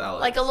kiss with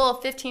Alex? like a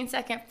little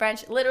 15-second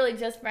French, literally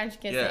just French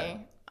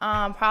kissing.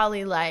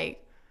 Probably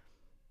like,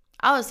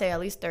 I would say at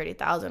least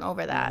 30,000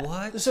 over that.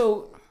 What?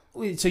 So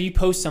you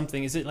post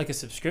something. Is it like a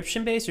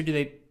subscription base, or do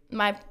they?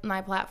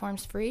 My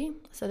platform's free,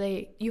 so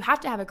you have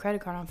to have a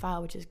credit card on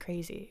file, which is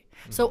crazy.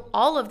 So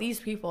all of these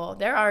people,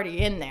 they're already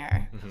in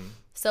there.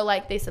 So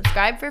like they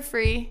subscribe for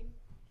free,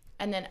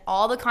 and then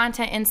all the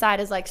content inside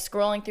is like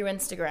scrolling through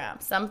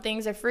Instagram. Some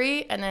things are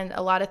free, and then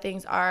a lot of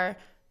things are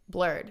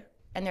blurred.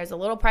 And there's a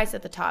little price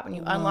at the top, and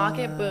you unlock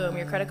it, boom,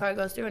 your credit card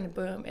goes through, and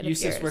boom, it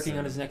Yusuf's appears. working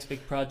on his next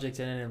big project,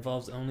 and it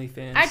involves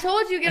OnlyFans. I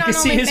told you get I on can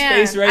see his OnlyFans.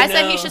 face right I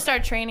said now. he should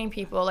start training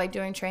people, like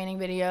doing training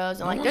videos,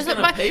 and like Who's there's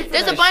gonna pay for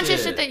there's a that bunch of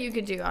shit? shit that you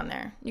could do on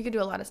there. You could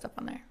do a lot of stuff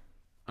on there.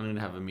 I'm gonna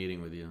have a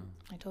meeting with you.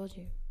 I told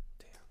you.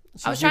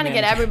 She's I was your trying to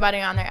get manager. everybody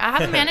on there. I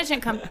have a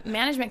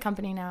management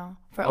company now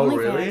for Oh, OnlyFans.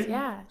 really?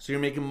 Yeah. So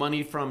you're making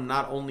money from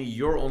not only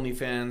your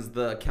OnlyFans,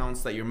 the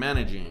accounts that you're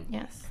managing.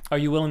 Yes, Are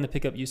you willing to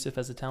pick up Yusuf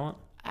as a talent?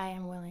 I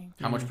am willing.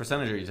 How much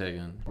percentage are you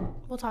taking?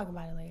 We'll talk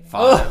about it later.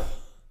 5.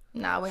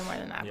 Nah, way more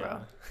than that, Yeah.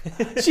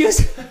 bro. She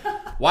was.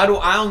 Why do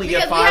I only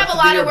get Because we 5 have a to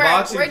lot be of your work.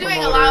 boxing We're doing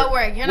a promoter? lot of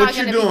work. You're What not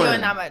you going to be doing?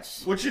 doing that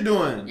much. What you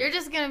doing? You're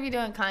just going to be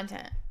doing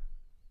content.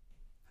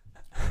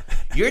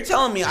 You're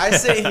telling me I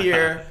sit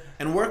here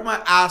and work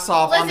my ass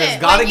off on this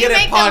Listen, Gotta when you Get It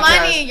make the podcast.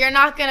 money, you're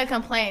not going to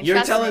complain. You're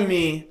Trust telling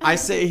me I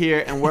sit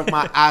here and work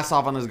my ass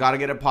off on this Gotta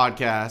Get It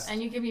podcast,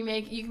 And you could be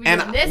doing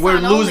and this we're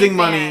on losing OnlyFans.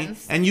 money,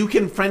 and you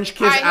can French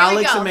kiss All right, here we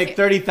Alex go. and make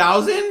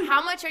 30,000?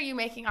 How much are you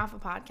making off a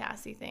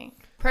podcast, you think?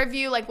 Per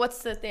view, like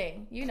what's the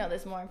thing? You know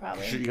this more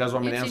probably. You guys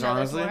want me to two answer know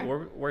this honestly?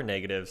 more. We're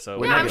negative, so We're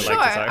we're Yeah, not I'm gonna sure.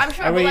 like this. I'm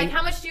sure. Are But we- like,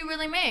 how much do you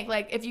really make?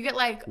 Like, if you get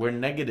like, We're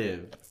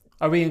negative.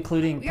 Are we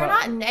including? you're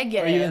not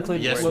negative. Are you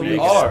including Yes, what we we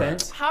are.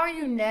 spent? How are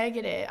you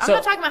negative? I'm So-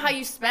 not talking about how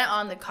you spent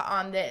on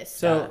this.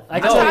 So I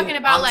I'm can tell you- talking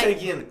about I'm like,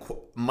 taking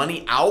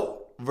money out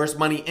versus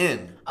money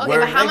in. okay,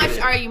 We're but how much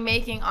negative. are you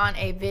making on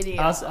a video?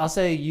 I'll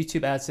say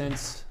YouTube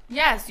AdSense.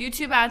 Yes,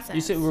 YouTube AdSense.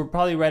 You said we're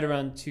probably right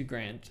around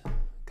 $2,000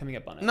 coming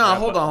up on it. No, Yeah,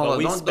 hold but on.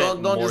 we Don't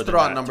spent don't more just than throw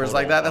out that numbers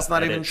like total that. That's of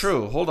not even edits.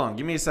 true. Hold on.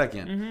 Give me a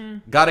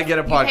 2nd. Gotta Get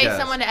a you podcast. pay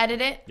someone to edit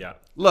it. Yeah.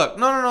 Look,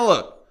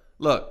 no.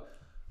 Look.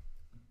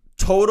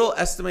 Total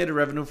estimated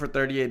revenue for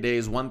 38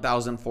 days,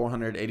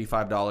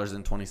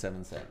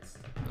 $1,485.27.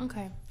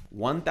 Okay.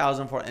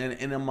 $1,400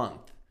 in a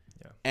month.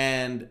 Yeah.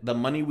 And the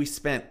money we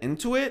spent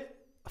into it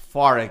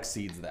far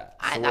exceeds that.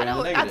 So we're in the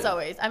That's negative.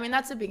 always. I mean,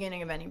 that's the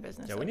beginning of any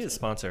business. Yeah, we need a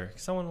sponsor.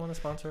 Someone want to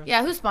sponsor?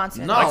 Yeah, who's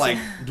sponsored? No, like,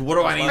 what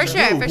do I need For to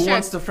sure, do? for Who sure.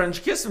 wants to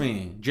French kiss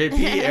me? JP,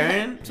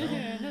 Aaron?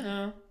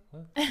 No.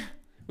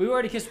 We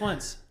already kissed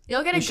once.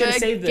 You'll get We a should've good,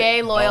 saved it.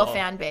 gay, loyal Oh.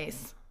 fan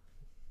base.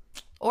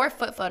 Or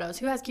foot photos.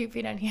 Who has cute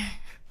feet on here?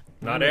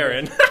 Not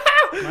Aaron.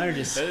 Mine are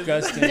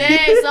disgusting.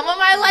 Dang, someone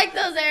might like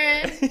those,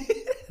 Aaron.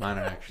 Mine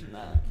are actually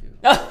not cute.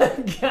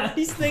 Oh, God,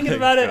 he's thinking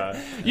about God.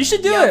 it. You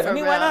should do Yo, it. for I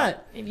mean, real. why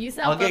not? If you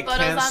sell I'll foot get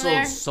photos on there.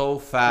 canceled so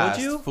fast.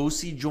 Would you?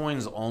 Fousey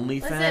joins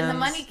OnlyFans. Listen, the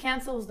money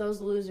cancels those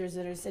losers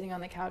that are sitting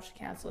on the couch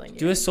canceling you.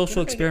 Do a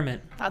social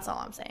experiment. That's all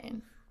I'm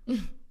saying.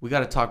 We got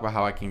to talk about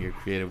how I can get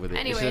creative with it.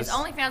 It's Anyways, just-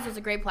 OnlyFans was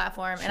a great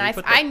platform, and we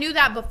put I knew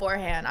that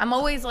beforehand. I'm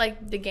always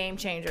like the game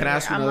changer. Can I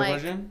ask you I'm another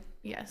like, question?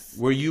 Yes.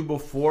 Were you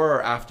before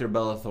or after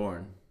Bella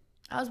Thorne?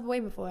 I was way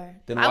before.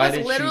 Then I why was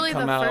did literally she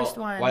come the out? first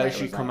one. Why that did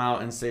she was come like-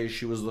 out and say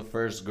she was the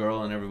first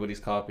girl and everybody's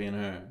copying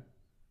her?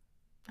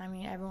 I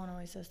mean, everyone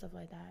always says stuff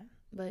like that,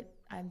 but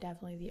I'm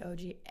definitely the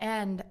OG,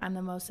 and I'm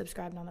the most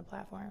subscribed on the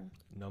platform.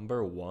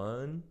 Number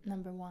one.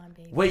 Number one,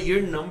 baby. Wait,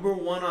 you're number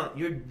one on.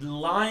 You're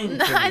lying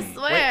to I me.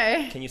 swear.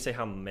 Wait, can you say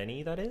how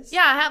many that is?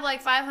 Yeah, I have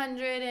like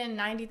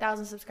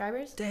 590,000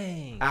 subscribers.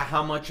 Dang. At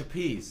how much a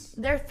piece?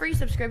 They're free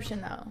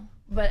subscription though,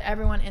 but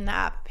everyone in the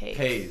app pays.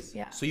 Pays.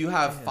 Yeah. So you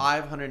have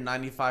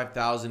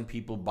 595,000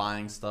 people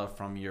buying stuff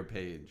from your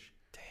page.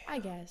 I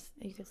guess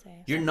you could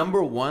say. You're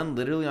number one,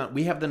 literally on.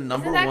 We have the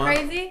number Isn't that one.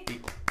 crazy?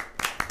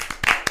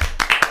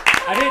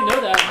 I didn't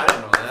know that. I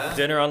didn't know that.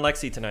 Dinner on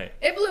Lexi tonight.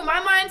 It blew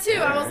my mind too.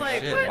 I was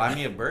like, Shit, what? buy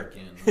me a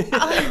Birkin.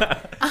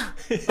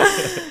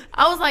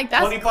 I was like,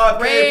 that's 25K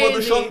crazy. for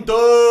the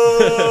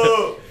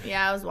Shanto.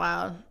 Yeah, it was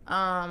wild.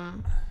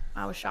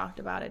 I was shocked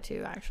about it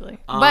too, actually.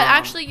 But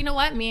actually, you know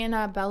what? Me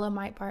and Bella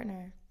might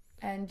partner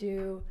and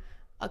do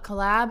a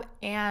collab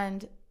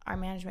and our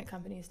management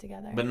companies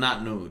together. But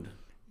not nude.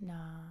 Nah,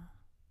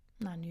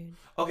 not nude.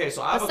 Okay,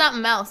 so I But have a,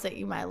 something else that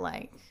you might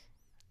like.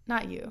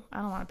 Not you.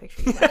 I don't want to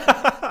picture you.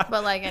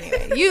 But like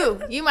anyway,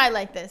 you might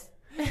like this.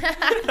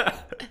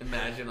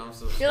 Imagine I'm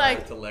subscribed You're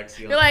like- to Lexi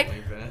you're on like-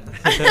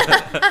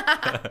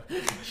 OnlyFans.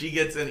 She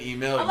gets an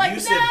email. I'm like,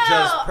 Yusuf no.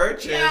 just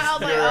purchased Yeah, I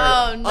was like, your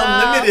oh, no.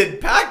 unlimited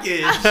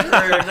package for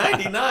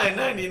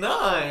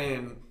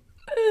 $99.99.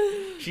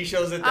 She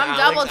shows it to I'm Alex.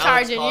 double Alex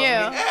charging calls you.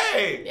 me,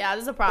 hey, Yeah,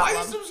 this is a why problem.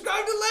 you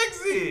subscribe to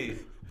Lexi?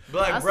 Be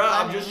like, That's bro,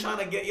 I'm funny. just trying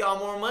to get y'all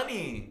more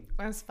money.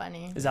 That's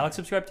funny. Is Alex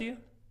subscribed to you?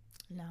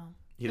 No.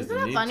 He Isn't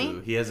doesn't that need funny?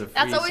 to. He has a free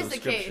That's always the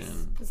subscription.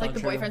 case. It's like Oh, the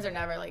true. boyfriends are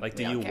never like. Like,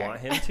 do we you don't care. want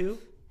him to?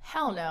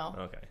 Hell no.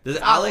 Okay. Does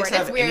It's Alex awkward.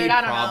 have It's weird. any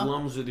I don't know.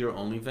 problems with your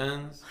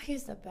OnlyFans? Oh,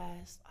 he's the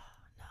best. Oh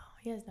no,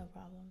 he has no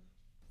problem.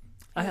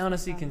 I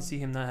honestly can problem. see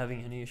him not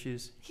having any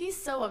issues. He's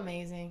so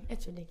amazing.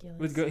 It's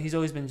ridiculous. He's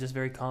always been just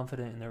very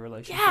confident in their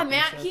relationship. Yeah, and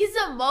man. stuff. He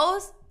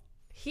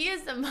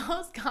is the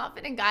most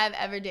confident guy I've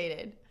ever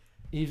dated.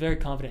 He's very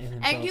confident in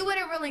himself. And you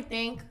wouldn't really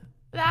think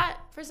that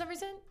for some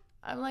reason.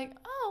 I'm like,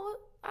 oh,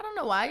 I don't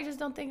know why. You just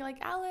don't think like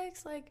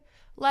Alex, like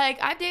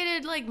I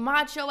dated like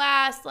macho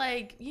ass,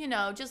 like, you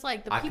know, just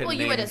like the I people could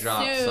you would name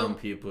drop some assume.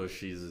 people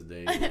she's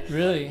dated.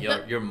 Really?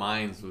 Your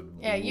minds would.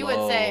 Yeah, you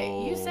would say,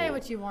 you say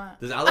what you want.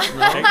 Does Alex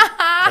know? Can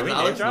Does we name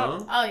Alex drop?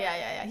 know? Oh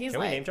yeah. He's Can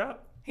we like, name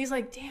drop? he's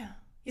like, damn.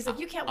 He's like,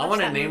 you can't. I Watch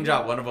want to that name movie.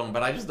 drop one of them,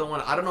 but I just don't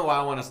want. I don't know why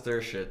I want to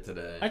stir shit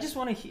today. I just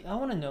want to. I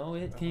want to know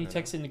it. Can you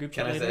text it in the group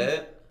chat Can I later? say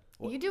it?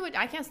 You do it.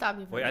 I can't stop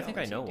you. From Wait, I doing think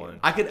what I know you do. one.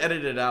 I could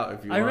edit it out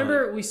if you I want.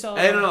 remember we saw.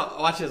 Hey, no.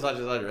 Watch this.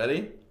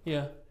 Ready?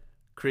 Yeah.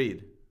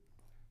 Creed.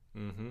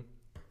 Mm-hmm.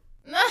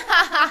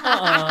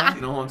 Uh-uh.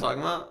 You know who I'm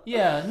talking about?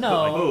 Yeah.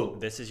 No. Who?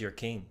 This is your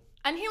king.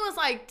 And he was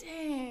like,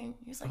 dang.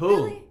 He was like, Who?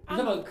 really? You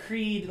talking about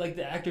Creed, like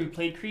the actor who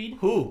played Creed?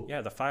 Who? Yeah,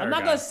 the fire I'm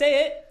not guy. gonna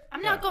say it.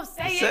 I'm not gonna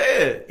say it.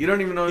 Say it. You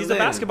don't even know his He's a name.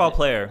 basketball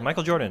player,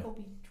 Michael Jordan.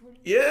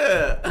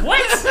 Yeah.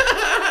 What?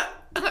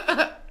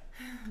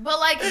 But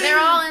like they're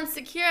all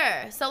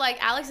insecure. So like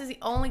Alex is the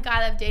only guy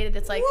that I've dated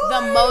that's like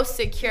the most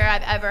secure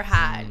I've ever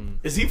had.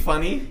 Is he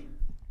funny?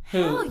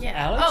 Who? Oh yeah.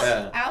 Alex? Oh,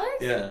 Yeah. Alex?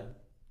 Yeah.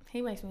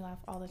 He makes me laugh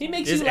all the time. He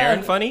makes Is you Aaron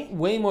laugh funny?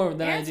 way more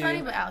than Aaron's I do.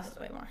 funny, but Alex is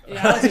way more.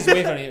 Yeah, Alex is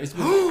way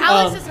funny.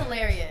 Alex is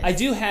hilarious. I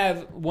do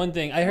have one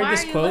thing. I heard Why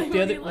this are you quote looking- the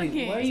what other. are you Like,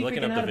 looking? why are He's you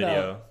looking freaking up the out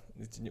video.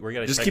 about? We're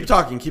gonna Just check keep it.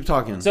 talking. Keep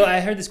talking. So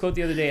I heard this quote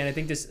the other day, and I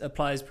think this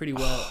applies pretty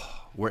well.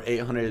 We're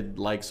 800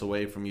 likes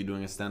away from you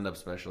doing a stand-up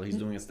special. He's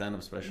doing a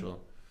stand-up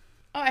special.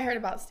 Oh, I heard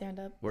about stand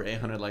up. We're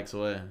 800 likes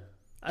away.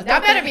 I That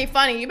thought better be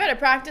funny. You better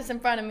practice in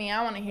front of me.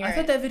 I want to hear I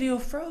thought it. that video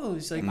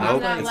froze. Like,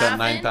 Nope, not it's at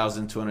laughing.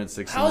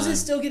 9,269. how is it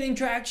still getting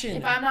traction?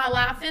 If I'm not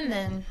laughing,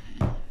 then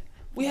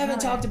We haven't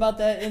talked about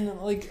that in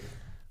like.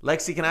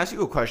 Lexi, can I ask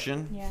you a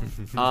question?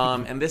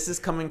 yeah. And this is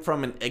coming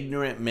from an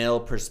ignorant male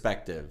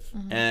perspective.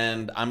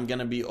 And I'm going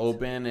to be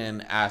open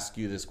and ask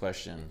you this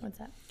question. What's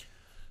that?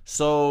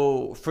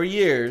 So, for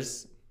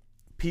years,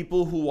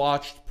 people who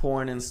watched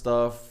porn and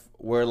stuff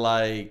were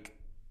like,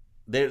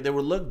 they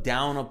were looked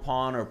down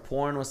upon, or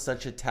porn was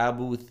such a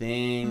taboo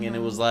thing. And it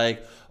was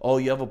like, oh,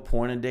 you have a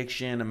porn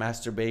addiction, a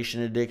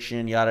masturbation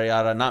addiction, yada,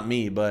 yada. Not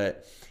me,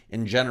 but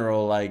in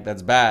general, like,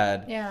 that's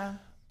bad. Yeah.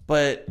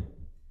 But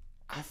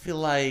I feel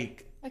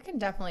like I can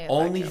definitely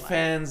affect your life.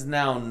 OnlyFans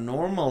now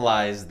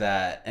normalize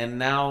that, and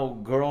now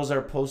girls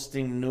are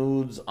posting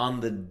nudes on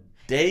the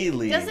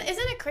daily. Isn't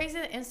it crazy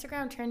that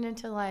Instagram turned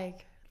into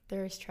like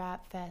thirst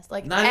trap fest?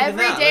 Like Not even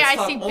every that. day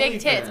Let's I see talk big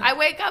tits. OnlyFans. I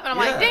wake up and I'm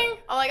like, Yeah. ding.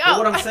 I'm like, But oh.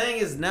 what I'm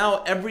saying is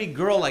now every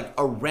girl, like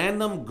a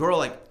random girl,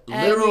 like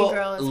Every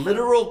girl is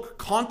literal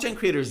content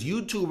creators,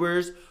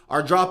 YouTubers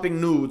are dropping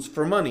nudes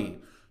for money.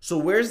 So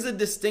where's the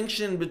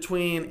distinction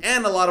between,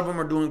 and a lot of them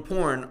are doing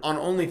porn on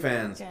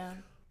OnlyFans. Yeah.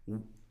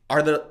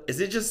 Are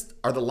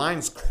the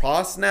lines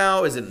crossed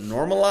now? Is it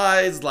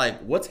normalized? Like,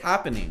 what's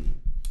happening?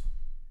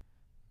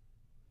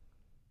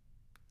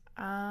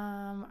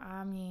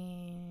 I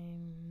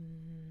mean,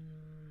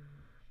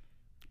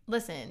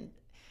 listen,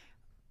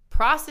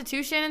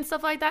 prostitution and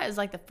stuff like that is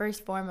like the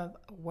first form of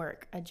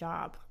work, a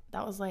job.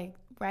 That was like,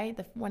 right?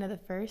 One of the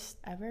first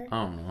ever.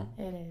 I don't know.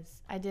 It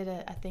is. I did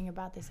a thing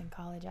about this in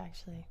college,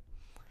 actually.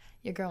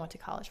 Your girl went to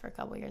college for a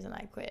couple years and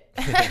I quit.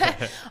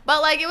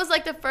 But like, it was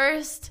like the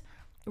first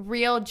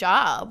real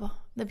job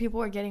that people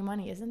were getting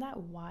money. Isn't that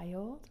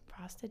wild?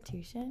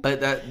 Prostitution. But it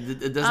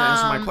doesn't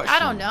answer my question. I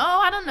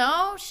don't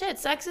know. Shit,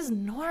 sex is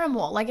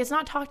normal. Like, it's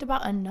not talked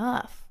about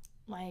enough.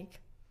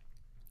 Like,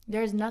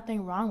 there's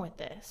nothing wrong with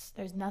this.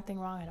 There's nothing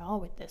wrong at all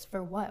with this.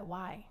 For what?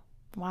 Why?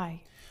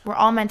 We're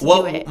all meant to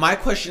do it. My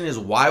question is,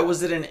 why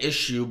was it an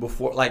issue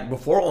before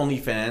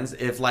OnlyFans?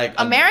 If like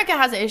America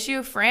has an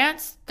issue.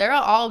 France, they're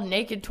all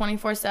naked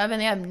 24/7.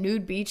 They have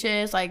nude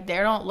beaches. Like, they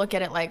don't look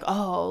at it like,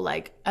 oh,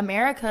 like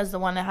America is the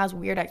one that has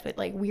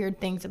weird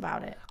things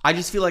about it. I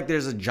just feel like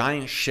there's a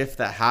giant shift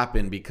that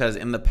happened, because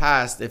in the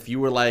past, if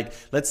you were like,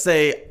 let's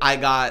say I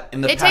got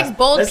in the It past, takes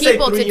bold let's say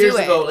people 3 to do years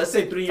it ago, let's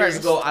say 3 years first.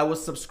 ago, I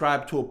was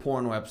subscribed to a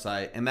porn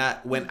website, and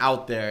that went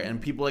out there,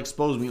 and people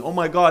exposed me. Oh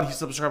my God, he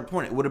subscribed to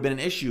porn. It would have been an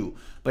issue,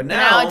 but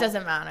Now it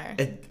doesn't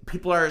matter.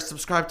 People are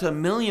subscribed to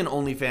 1 million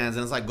OnlyFans, and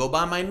it's like, go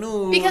buy my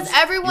nudes. Because You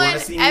everyone wanna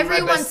see me, my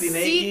bestie,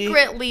 Nikki?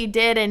 secretly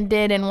did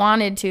and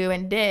wanted to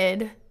and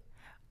did,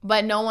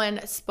 but no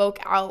one spoke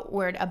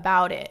outward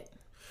about it.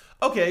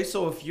 Okay,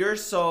 so if you're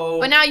so...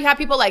 But now you have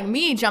people like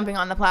me jumping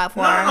on the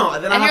platform. No.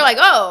 And you're like,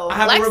 oh, I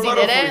have a Lexi rebuttal did for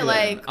you it. then.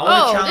 Like, I wanna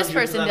oh, challenge this you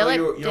 'cause person I know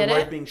did your it.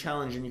 wife being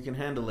challenged and you can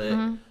handle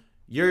it.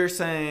 You're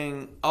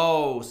saying,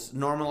 oh,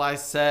 normalize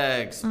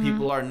sex.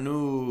 People are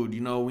nude. You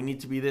know, we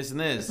need to be this and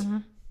this.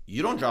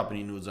 You don't drop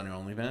any nudes on your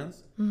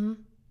OnlyFans.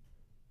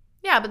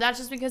 Yeah, but that's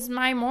just because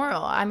my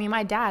moral. I mean,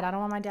 my dad. I don't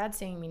want my dad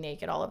seeing me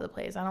naked all over the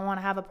place. I don't want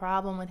to have a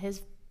problem with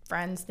his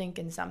friends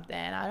thinking something.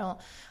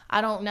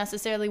 I don't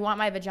necessarily want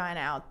my vagina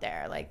out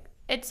there. Like,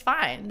 it's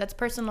fine. That's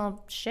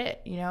personal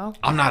shit, you know?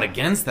 I'm not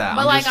against that.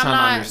 But, I'm like, just I'm trying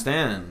to not-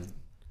 understand.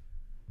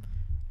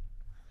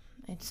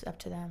 It's up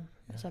to them.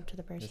 It's up to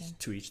the person. It's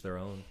to each their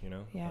own, you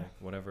know? Yeah. Like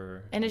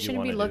whatever. And it you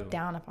shouldn't be wanna looked do.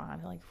 down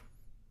upon. Like,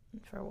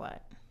 for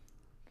what?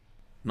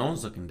 No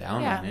one's looking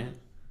down Yeah. on it.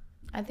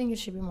 I think it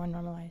should be more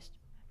normalized.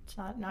 It's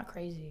not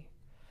crazy.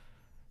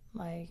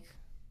 Like,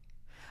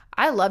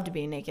 I loved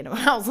being naked when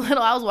I was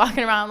little. I was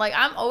walking around, like,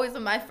 I'm always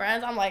with my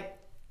friends. I'm like,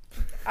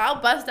 I'll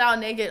bust out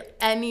naked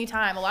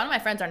anytime. A lot of my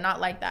friends are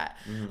not like that.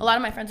 A lot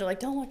of my friends are like,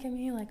 don't look at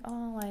me. Like,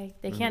 oh,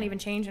 like, they can't even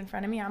change in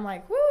front of me. I'm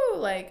like, woo,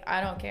 like,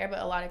 I don't care. But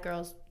a lot of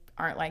girls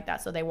aren't like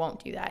that, so they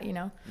won't do that, you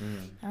know?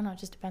 I don't know. It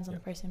just depends on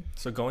the person.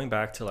 So going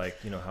back to, like,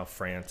 you know, how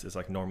France is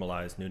like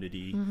normalized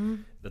nudity,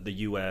 that the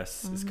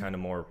U.S. is kind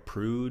of more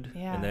prude.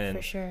 Yeah, and then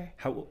for sure.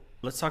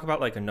 Let's talk about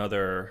like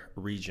another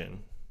region,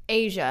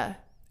 Asia.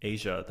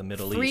 the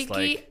Middle East,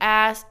 Freaky like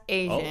ass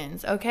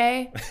Asians,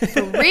 okay?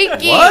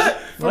 Freaky. What?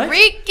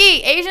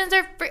 Freaky. Asians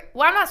are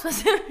well, I'm not supposed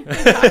to be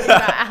talking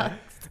about Alex.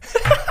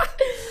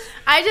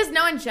 I just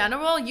know in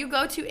general, you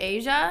go to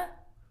Asia,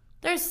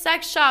 there's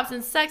sex shops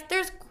and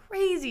there's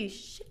crazy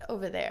shit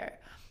over there.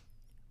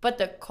 But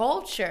the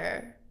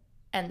culture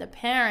and the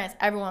parents,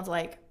 everyone's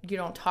like, you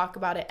don't talk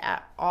about it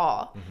at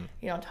all.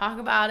 You don't talk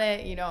about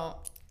it.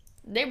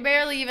 They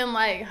barely even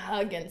like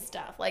hug and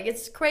stuff. Like,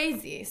 it's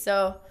crazy.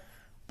 So,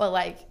 but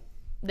like,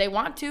 they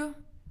want to.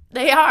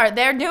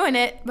 They're doing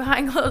it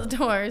behind closed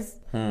doors.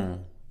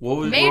 What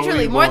were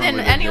Majorly, you more going than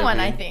with it, anyone,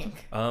 Debbie? I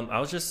think. I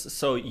was just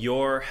so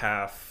you're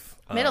half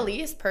Middle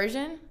East,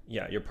 Persian.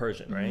 Yeah, you're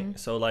Persian, right?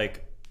 So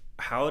like,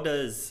 how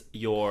does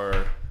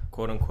your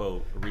quote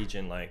unquote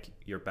region, like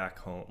you're back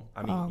home?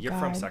 I mean, Oh, you're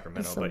from God,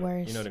 Sacramento, it's the but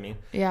worst. you know what I mean?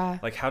 Yeah.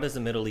 Like, how does the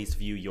Middle East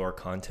view your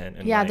content?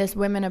 And Yeah, like, this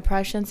women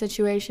oppression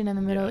situation in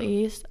the Middle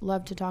Yeah. East.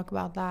 Love to talk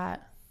about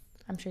that.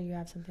 I'm sure you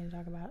have something to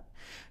talk about.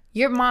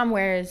 Your mom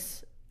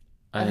wears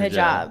a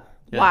hijab.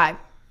 Yeah. Why?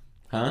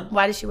 Huh?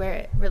 Why does she wear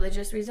it?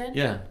 Religious reason?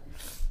 Yeah.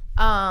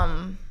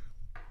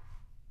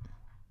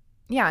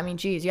 Yeah, I mean,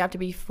 geez, you have to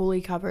be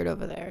fully covered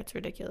over there. It's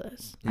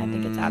ridiculous. I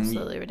think it's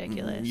absolutely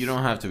ridiculous. You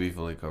don't have to be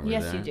fully covered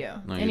Yes, there. you do.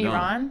 No, In you don't.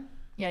 Iran?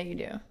 Yeah, you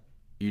do.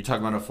 You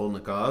talking about a full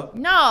niqab?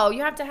 No,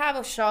 you have to have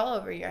a shawl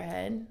over your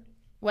head,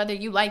 whether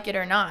you like it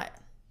or not.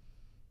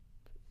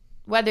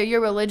 Whether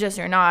you're religious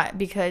or not,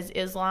 because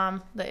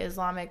Islam, the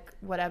Islamic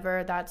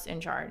whatever, that's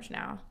in charge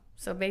now.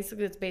 So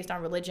basically, it's based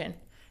on religion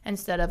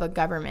instead of a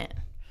government.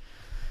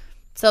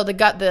 So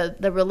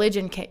the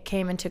religion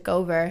came and took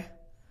over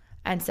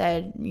and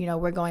said, you know,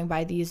 we're going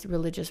by these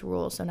religious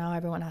rules. So now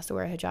everyone has to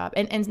wear a hijab.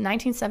 And in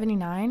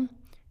 1979,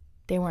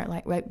 they weren't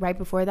like, right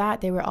before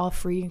that, they were all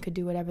free and could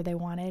do whatever they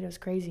wanted. It was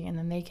crazy. And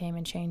then they came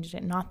and changed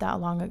it not that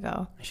long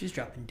ago. She's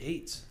dropping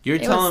dates. You're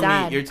It was telling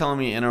sad.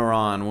 me in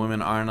Iran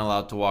women aren't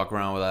allowed to walk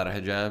around without a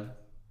hijab?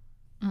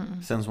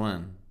 Since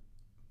when?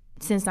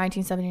 Since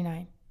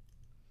 1979.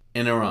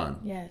 In Iran.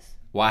 Yes.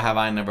 Why have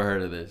I never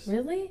heard of this?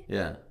 Really?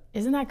 Yeah.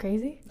 Isn't that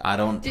crazy? I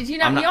don't. Did you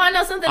know? I'm You want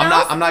to know something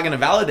else? I'm not going to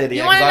validate it You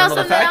yet want because to I know don't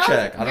know the something fact else?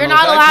 check. I don't You're know the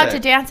not fact allowed check. to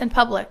dance in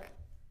public.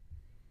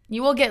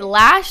 You will get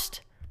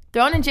lashed,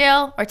 thrown in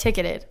jail, or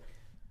ticketed.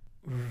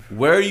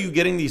 Where are you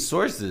getting these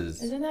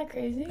sources? Isn't that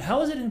crazy? How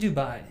is it in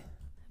Dubai?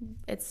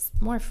 It's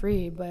more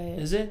free, but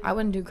Is it? I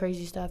wouldn't do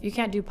crazy stuff. You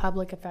can't do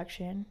public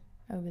affection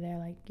over there.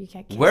 Like, you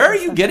can't. kiss Where are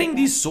and you stuff getting like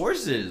these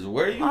sources?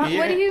 Where are you that. What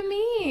do hearing? you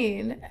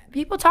mean?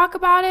 People talk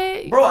about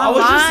it. Bro, I was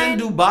just online.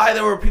 in Dubai.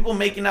 There were people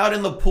making out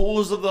in the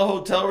pools of the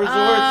hotel resorts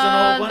and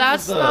a whole bunch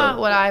That's of not stuff.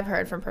 what I've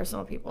heard from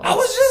personal people. I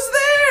was just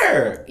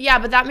there. Yeah,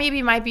 but that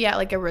maybe might be at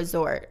like a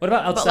resort. What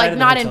about outside But like of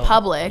the not in hotel?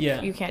 public.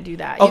 Yeah. You can't do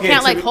that. Okay, you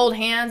can't so like we- hold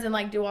hands and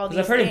like do all these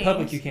Because I've heard things. in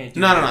public you can't do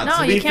No. that. No,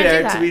 To you be can't do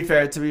fair,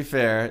 that. to be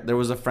fair, there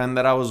was a friend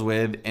that I was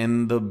with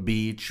in the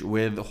beach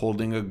with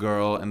holding a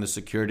girl, and the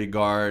security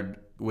guard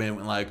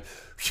went like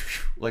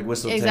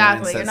whistled to him and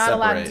Exactly. said You're not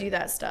allowed to separate. do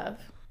that stuff.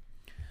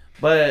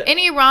 But In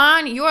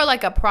Iran, you're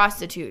like a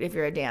prostitute if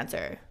you're a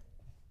dancer.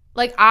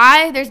 Like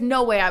there's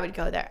no way I would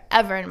go there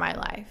ever in my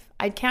life.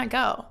 I can't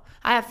go.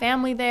 I have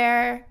family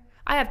there.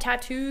 I have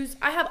tattoos.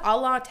 I have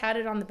Allah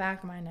tatted on the back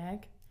of my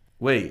neck.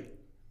 wait.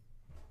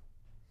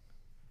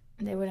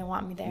 They wouldn't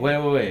want me there.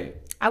 Wait.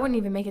 I wouldn't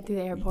even make it through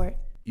the airport.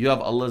 You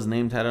have Allah's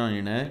name tatted on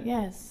your neck?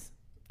 Yes,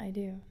 I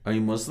do. Are you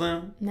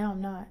Muslim? No,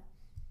 I'm not.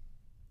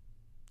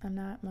 I'm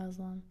not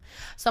Muslim.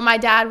 So my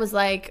dad was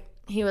like,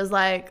 he was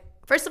like,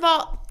 first of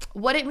all,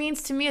 what it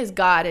means to me is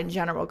God in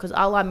general, because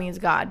Allah means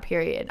God,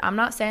 period. I'm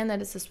not saying that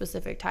it's a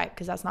specific type,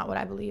 because that's not what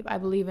I believe. I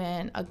believe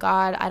in a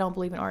God. I don't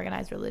believe in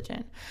organized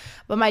religion.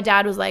 But my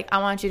dad was like, I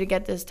want you to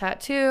get this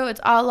tattoo.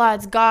 It's Allah.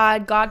 It's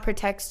God. God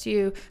protects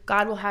you.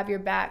 God will have your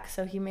back.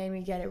 So he made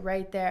me get it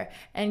right there.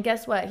 And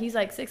guess what? He's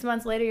like, 6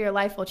 months later, your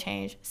life will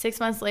change. 6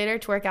 months later,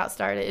 twerk out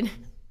started.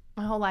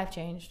 My whole life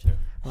changed.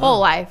 Whole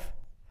life.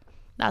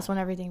 That's when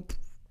everything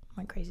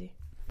went crazy.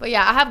 But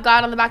yeah, I have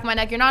God on the back of my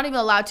neck. You're not even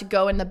allowed to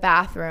go in the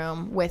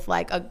bathroom with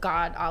like a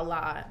God,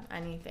 Allah,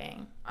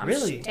 anything. I'm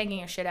Really?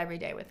 taking a shit every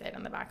day with it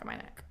on the back of my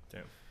neck.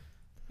 Damn.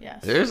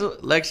 Yes. There's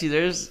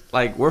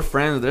like, we're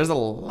friends. There's a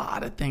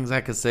lot of things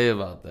I could say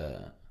about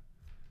that.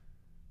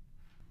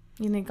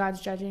 You think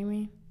God's judging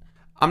me?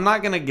 I'm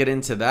not gonna get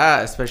into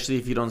that, especially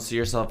if you don't see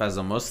yourself as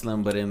a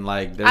Muslim. But in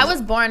like, I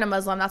was born a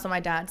Muslim. That's what my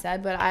dad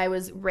said. But I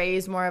was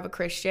raised more of a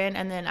Christian.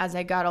 And then as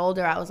I got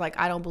older, I was like,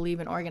 I don't believe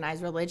in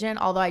organized religion.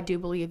 Although I do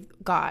believe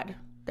God.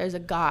 There's a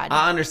God.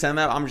 I understand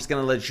that. I'm just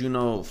gonna let you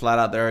know flat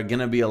out, there are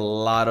gonna be a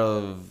lot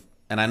of,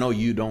 and I know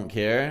you don't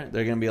care,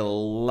 there are gonna be a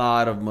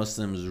lot of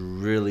Muslims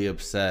really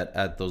upset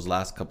at those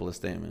last couple of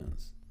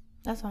statements.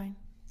 That's fine.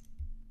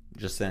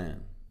 Just saying.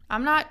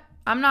 I'm not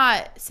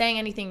saying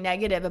anything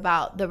negative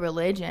about the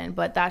religion,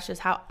 but that's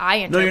just how I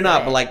interpret it. No, you're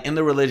not. But like in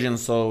the religion,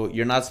 so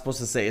you're not supposed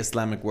to say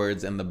Islamic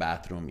words in the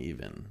bathroom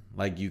even.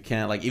 Like you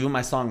can't, like even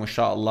my song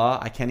Mashallah,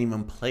 I can't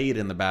even play it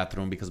in the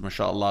bathroom because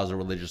Mashallah is a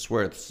religious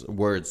word.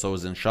 So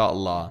is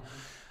Inshallah.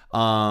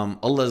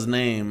 Allah's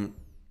name.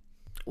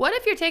 What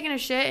if you're taking a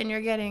shit and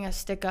you're getting a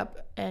stick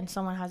up and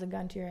someone has a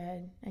gun to your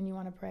head and you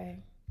want to pray?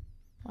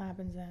 What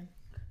happens then?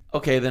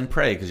 Okay, then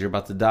pray because you're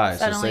about to die. So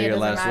Suddenly say it your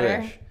doesn't last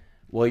matter? wish.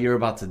 Well, you're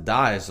about to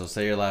die, so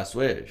say your last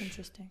wish.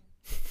 Interesting.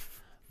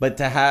 But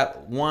to have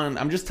one,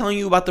 I'm just telling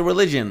you about the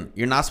religion.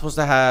 You're not supposed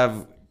to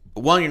have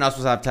you're not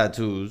supposed to have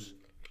tattoos.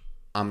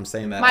 I'm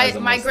saying that as a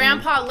My Muslim.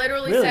 grandpa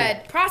literally Really?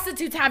 said,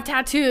 prostitutes have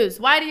tattoos.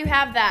 Why do you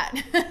have that?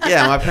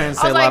 Yeah, my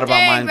parents say I a was lot like, about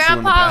dang, mine too in the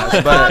Grandpa, past.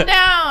 like, But calm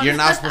down. you're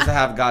not supposed to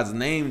have God's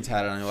name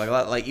tatted on you,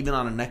 like even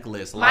on a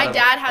necklace. My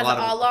dad has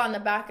Allah on the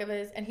back of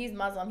his, and he's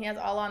Muslim. He has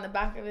Allah on the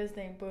back of his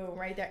thing, boom,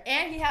 right there.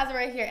 And he has it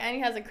right here, and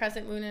he has a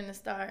crescent moon and a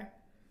star.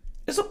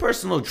 It's a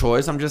personal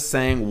choice. I'm just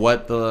saying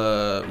what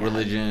the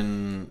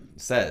religion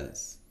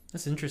says.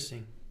 That's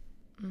interesting.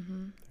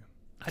 Mm-hmm.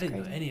 I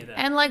didn't know any of that.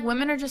 And like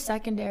women are just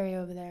secondary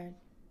over there.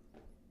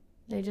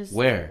 They just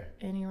Where?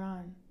 in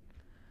Iran.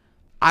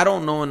 I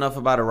don't know enough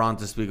about Iran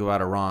to speak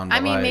about Iran. But I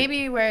mean, like,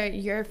 maybe where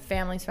your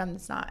family's from,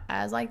 it's not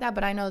as like that.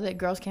 But I know that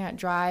girls can't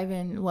drive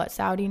in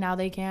Saudi now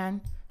they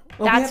can.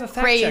 Well, we have a That's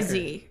fact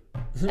crazy.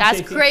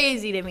 That's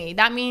crazy to me.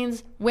 That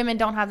means women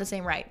don't have the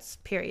same rights.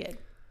 Period.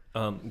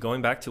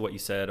 Going back to what you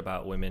said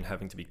about women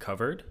having to be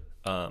covered,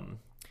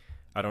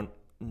 I don't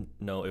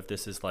know if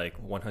this is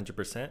like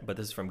 100%, but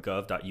this is from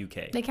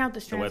gov.uk. They count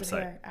the strands of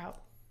website. hair out.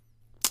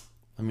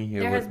 Let me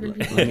hear There has been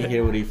people- let me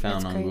hear what he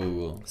found That's on crazy.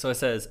 Google. So it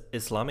says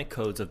Islamic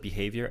codes of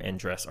behavior and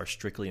dress are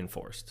strictly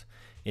enforced.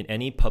 In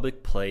any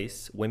public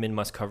place, women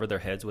must cover their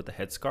heads with a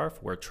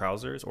headscarf, wear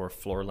trousers or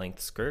floor-length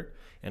skirt,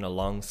 and a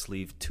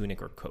long-sleeved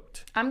tunic or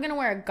coat. I'm gonna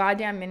wear a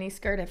goddamn mini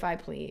skirt if I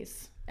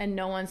please, and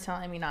no one's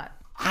telling me not.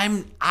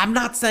 I'm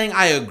not saying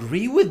I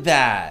agree with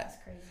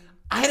that.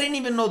 I didn't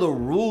even know the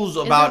rules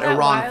about that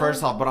Iran wild?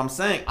 first off, but I'm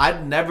saying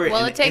I'd never.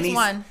 Well, in it takes any,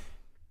 one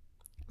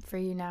for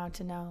you now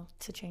to know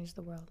to change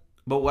the world.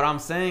 But what I'm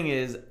saying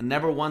is,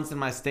 never once in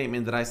my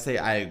statement did I say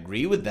I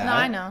agree with that. No,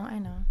 I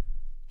know.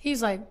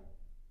 He's like,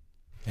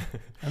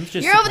 I'm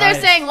just you're over there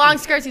surprised. saying long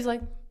skirts. He's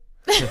like,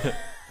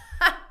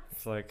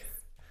 It's like,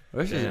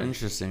 Which is Yeah.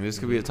 interesting. This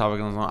could be a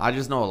topic on its own. I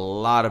just know a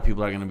lot of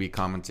people are going to be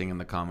commenting in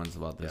the comments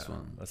about this yeah,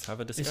 one. let's have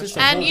a just discussion.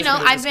 a and whole you know, It's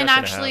a good I've been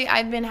discussion to have.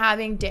 I've been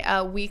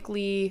having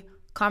weekly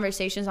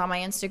conversations on my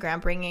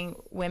Instagram, bringing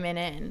women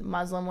in,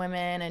 Muslim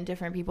women and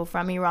different people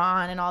from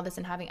Iran and all this,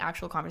 and having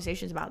actual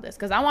conversations about this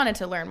because I wanted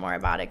to learn more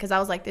about it because I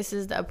was like, this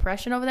is the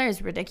oppression over there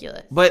is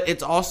ridiculous. But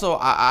it's also,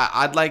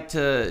 I'd like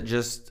to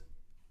just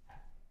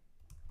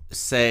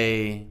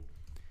say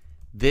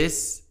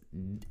this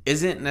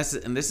isn't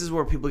necessarily, and this is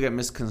where people get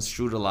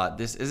misconstrued a lot.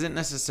 This isn't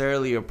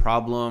necessarily a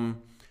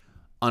problem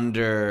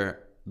under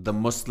the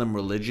Muslim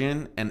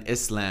religion and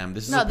Islam.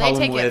 This is No, a they problem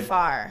take it with,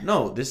 far.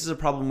 No, this is a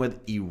problem with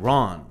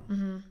Iran.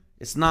 Mm-hmm.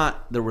 It's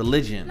not the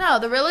religion. No,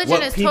 the religion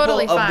What is people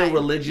totally of fine. the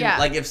religion, Yeah.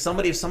 like if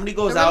somebody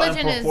goes The out and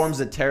religion is- performs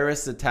a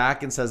terrorist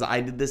attack and says, I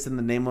did this in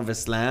the name of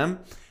Islam,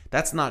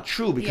 that's not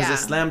true because Yeah.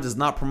 Islam does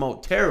not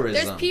promote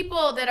terrorism. There's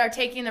people that are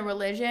taking the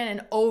religion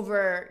and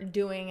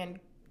overdoing and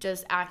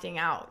just acting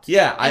out.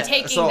 Yeah, and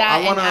taking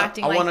that and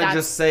acting like I want to that's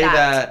just say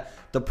that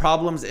the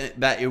problems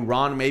that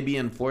Iran may be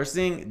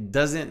enforcing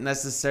doesn't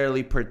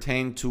necessarily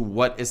pertain to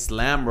what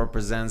Islam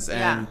represents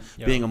and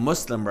Yeah. being a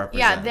Muslim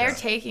represents. Yeah, they're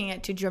taking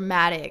it to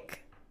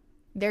dramatic.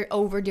 They're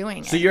overdoing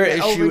it. So your They're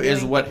issue is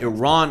overdoing what things.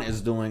 Iran is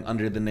doing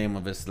under the name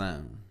of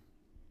Islam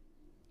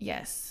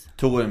Yes.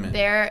 to women.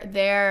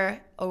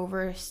 They're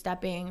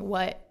overstepping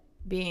what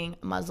being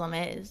Muslim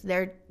is.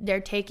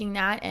 They're taking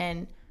that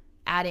and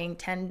adding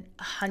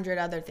 100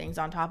 other things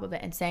on top of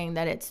it and saying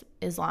that it's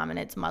Islam and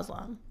it's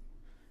Muslim.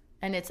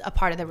 and it's a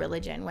part of the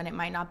religion when it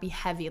might not be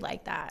heavy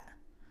like that.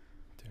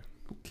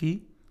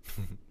 Okay.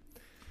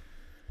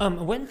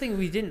 One thing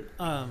we didn't.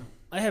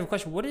 I have a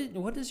question.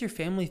 What does your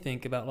family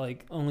think about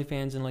like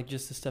OnlyFans and like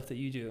just the stuff that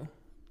you do?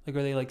 Like,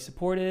 are they like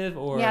supportive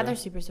or? Yeah, they're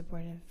super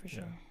supportive for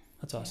sure.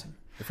 That's awesome.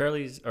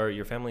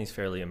 Your family's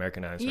fairly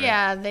Americanized, right?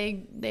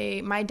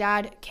 Yeah, my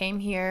dad came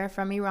here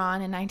from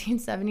Iran in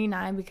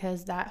 1979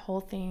 because that whole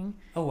thing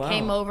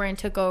came over and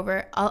took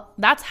over.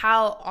 That's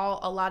how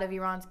a lot of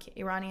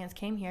Iranians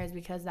came here, is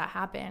because that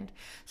happened.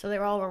 So they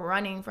were all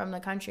running from the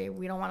country.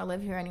 We don't want to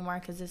live here anymore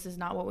because this is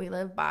not what we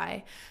live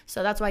by.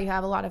 So that's why you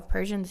have a lot of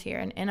Persians here,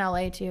 and in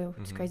LA too.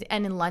 It's crazy.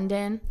 And in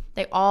London,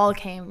 they all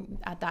came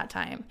at that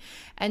time.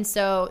 And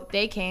so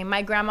they came.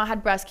 My grandma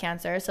had breast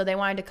cancer, so they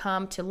wanted to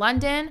come to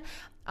London.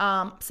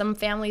 Some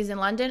families in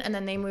London, and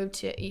then they moved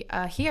to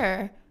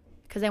here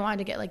because they wanted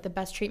to get like the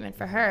best treatment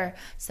for her.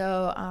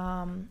 So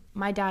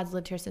my dad's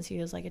lived here since he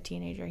was like a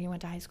teenager. He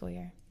went to high school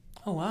here.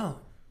 Oh wow.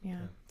 Yeah.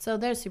 So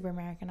they're super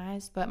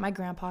Americanized, but my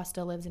grandpa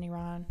still lives in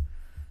Iran.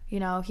 You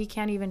know, he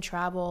can't even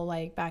travel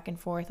like back and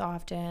forth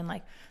often.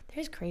 Like,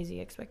 there's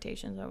crazy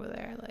expectations over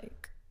there.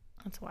 Like,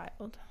 that's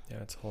wild.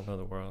 Yeah, it's a whole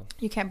other world.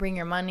 You can't bring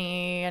your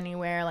money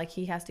anywhere. Like,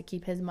 he has to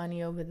keep his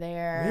money over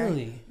there.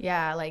 Really?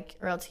 Yeah, like,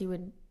 or else he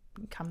would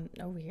come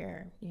over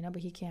here, you know,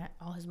 but he can't.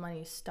 All his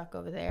money is stuck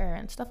over there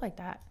and stuff like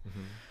that.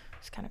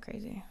 It's kind of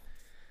crazy.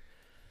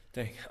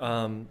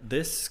 Dang.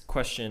 This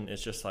question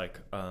is just like,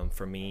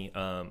 for me,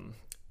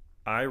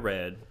 I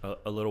read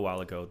a little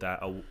while ago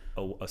that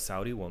a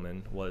Saudi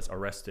woman was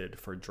arrested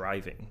for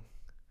driving.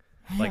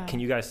 Like, can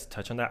you guys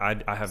touch on that?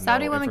 I have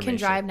Saudi no women can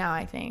information. drive now,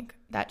 I think.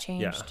 That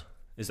changed. Yeah.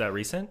 Is that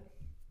recent?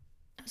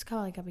 It was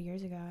called like a couple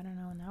years ago. I don't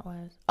know when that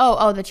was.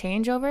 Oh, the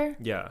changeover?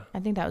 Yeah. I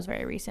think that was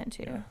very recent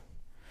too. Yeah.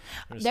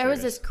 There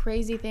was this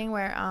crazy thing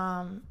where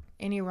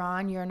in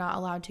Iran you're not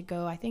allowed to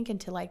go, I think,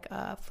 into like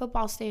a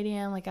football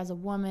stadium like as a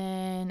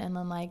woman, and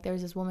then like there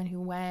was this woman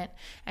who went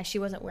and she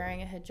wasn't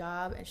wearing a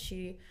hijab and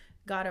she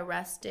got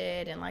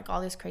arrested and like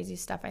all this crazy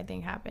stuff I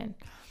think happened.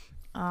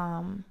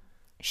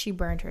 She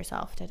burned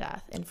herself to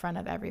death in front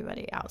of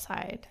everybody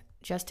outside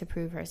just to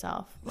prove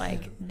herself.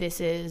 Like,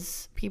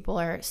 people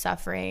are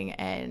suffering,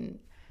 and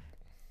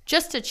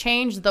just to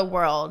change the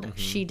world,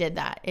 she did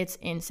that. It's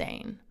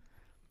insane.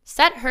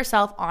 Set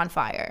herself on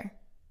fire.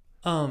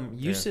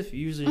 Yusuf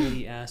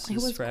usually asks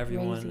this for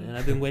everyone, crazy. and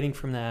I've been waiting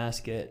for him to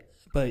ask it,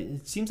 but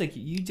it seems like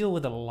you deal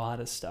with a lot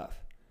of stuff,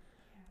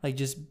 like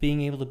just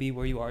being able to be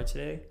where you are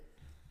today.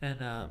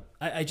 And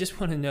I just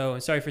want to know,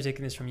 and sorry for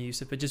taking this from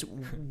Yusuf, but just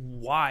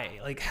why?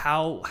 Like,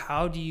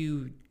 how do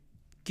you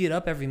get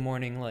up every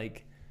morning?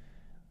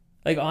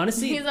 Like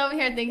honestly, he's over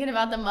here thinking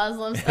about the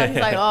Muslim stuff. He's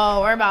like,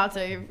 "Oh, we're about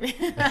to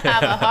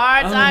have a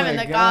hard time in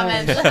the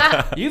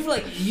comments." you've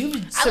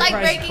I like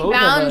breaking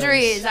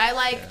boundaries. I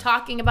like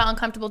talking about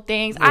uncomfortable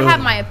things. I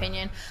have my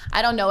opinion.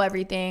 I don't know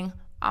everything.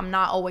 I'm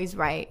not always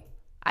right.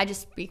 I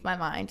just speak my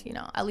mind, you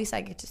know. At least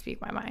I get to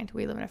speak my mind.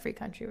 We live in a free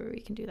country where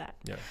we can do that.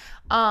 Yeah.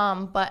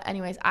 But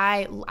anyways,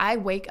 I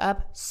wake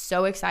up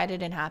so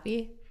excited and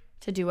happy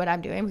to do what I'm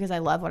doing because I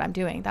love what I'm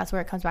doing. That's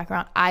where it comes back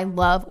around. I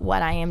love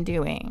what I am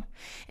doing.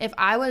 If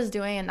I was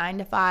doing a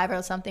 9-to-5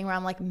 or something where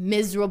I'm like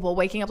miserable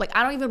waking up, like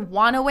I don't even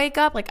want to wake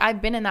up, like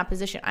I've been in that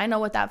position. I know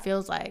what that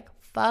feels like.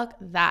 Fuck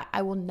that.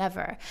 I will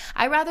never.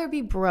 I'd rather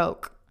be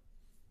broke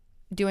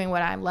doing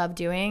what I love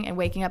doing and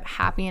waking up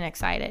happy and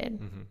excited.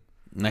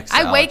 Next to I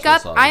Alex, wake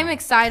up, what's up? I'm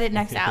excited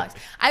next to Alex.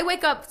 I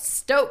wake up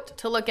stoked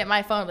to look at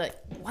my phone, like,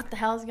 what the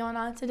hell is going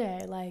on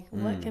today? Like,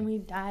 what can we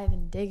dive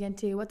and dig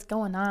into? What's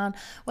going on?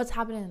 What's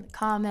happening in the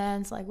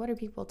comments? Like, what are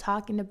people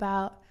talking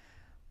about?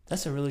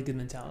 That's a really good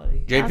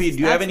mentality. JP, do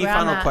you have any where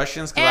I'm final at.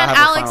 questions? Because And I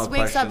have Alex a final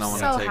wakes question up I want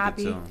so to take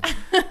happy.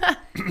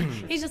 it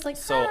to. He's just like,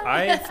 So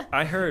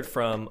I heard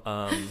from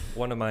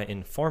one of my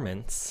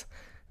informants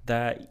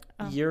that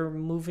you're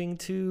moving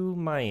to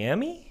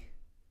Miami.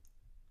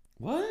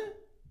 What?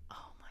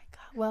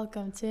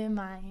 welcome to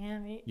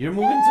Miami. You're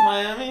moving to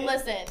Miami?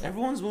 Listen.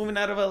 Everyone's moving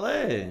out of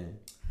LA.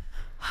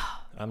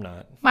 I'm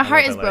not. My I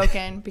heart love is LA.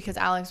 broken because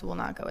Alex will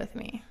not go with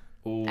me.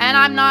 Ooh. And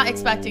I'm not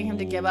expecting him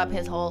to give up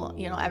his whole,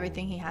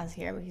 everything he has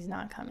here, but he's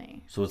not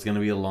coming. So it's going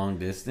to be a long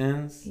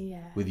distance?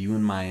 Yeah. With you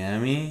in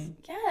Miami?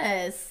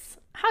 Yes.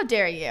 How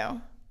dare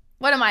you?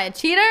 What am I, a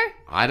cheater?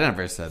 I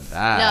never said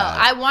that.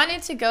 No, I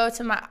wanted to go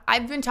to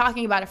I've been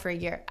talking about it for a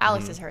year.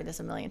 Alex has heard this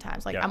a million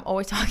times. Like, Yeah. I'm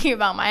always talking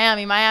about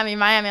Miami.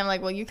 I'm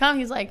like, will you come?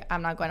 He's like,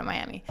 I'm not going to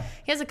Miami.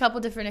 He has a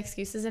couple different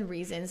excuses and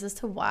reasons as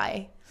to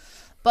why.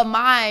 But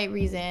my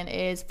reason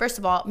is, first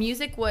of all,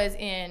 music was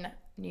in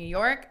New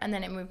York, and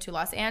then it moved to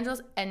Los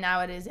Angeles, and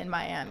now it is in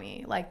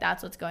Miami. Like,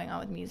 that's what's going on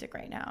with music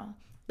right now.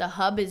 The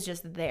hub is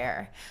just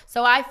there.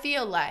 So I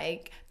feel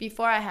like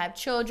before I have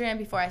children,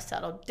 before I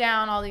settle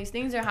down, all these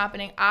things are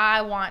happening,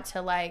 I want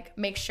to like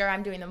make sure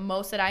I'm doing the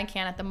most that I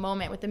can at the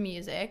moment with the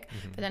music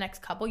for the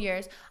next couple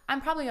years. I'm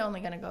probably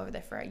only going to go over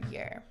there for a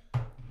year.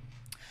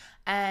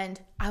 And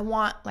I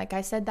want, like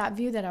I said, that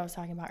view that I was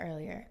talking about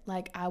earlier.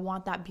 Like, I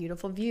want that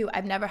beautiful view.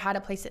 I've never had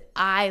a place that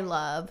I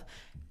love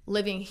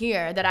living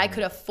here that I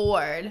could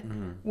afford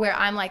where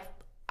I'm like,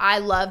 I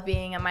love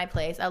being at my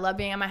place. I love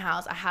being at my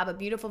house. I have a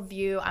beautiful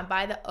view. I'm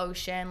by the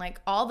ocean.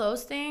 Like, all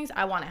those things,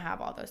 I want to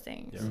have all those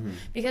things. Yeah.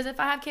 Because if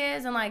I have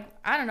kids and, like,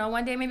 I don't know,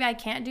 one day maybe I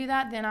can't do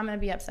that, then I'm going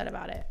to be upset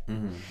about it. Yeah.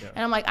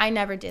 And I'm like, I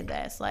never did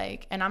this.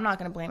 Like, and I'm not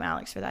going to blame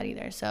Alex for that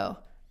either. So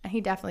he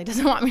definitely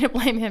doesn't want me to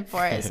blame him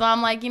for it. So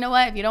I'm like, you know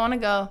what? If you don't want to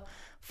go,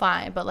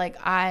 fine. But, like,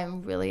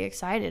 I'm really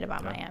excited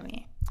about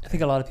Miami. I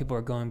think a lot of people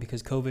are going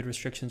because COVID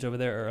restrictions over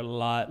there are a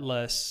lot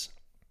less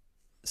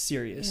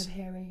serious. You have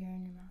hair right here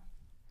in your mouth.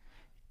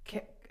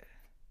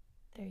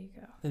 There you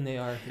go. Than they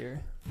are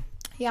here.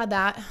 Yeah,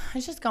 that.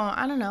 It's just going,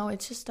 I don't know.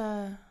 It's just,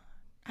 I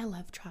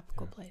love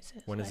tropical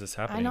places. When is this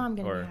happening? I know I'm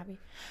going to be happy.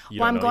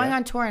 Well, I'm going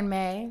on tour in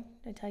May.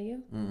 Did I tell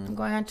you? I'm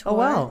going on tour. Oh,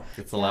 wow.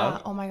 It's allowed?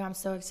 Yeah. Oh, my God. I'm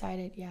so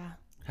excited. Yeah.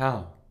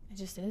 How? It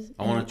just is.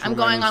 I'm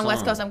going on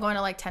West Coast. I'm going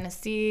to, like,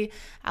 Tennessee,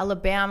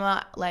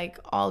 Alabama, like,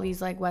 all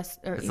these, like, West.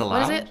 Or, it's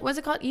allowed? What's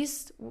it called?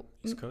 East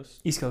Coast?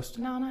 East Coast.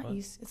 No, not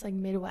East. It's, like,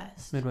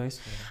 Midwest. Midwest.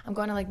 I'm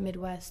going to, like,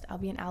 Midwest. I'll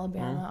be in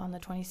Alabama on the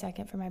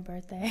 22nd for my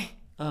birthday.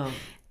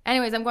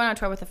 Anyways, I'm going on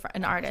tour with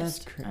an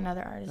artist,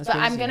 another artist. That's but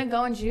crazy. I'm going to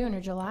go in June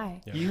or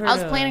July. Yeah. I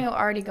was planning on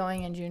already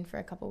going in June for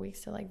a couple weeks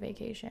to, like,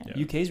 vacation.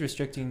 Yeah. UK's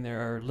lifting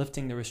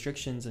the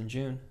restrictions in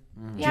June.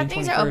 Yeah, June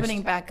things 21st. are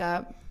opening back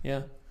up.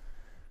 Yeah.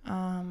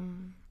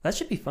 That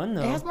should be fun,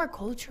 though. It has more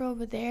culture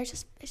over there.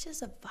 It's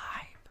just a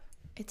vibe.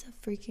 It's a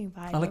freaking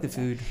vibe. I like the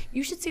food.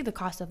 You should see the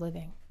cost of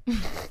living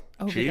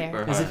over Cheap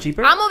there. Is it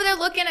cheaper? I'm over there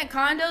looking at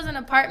condos and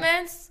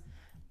apartments.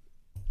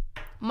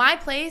 My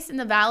place in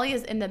the valley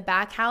is in the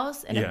back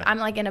house, and I'm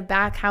like in a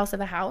back house of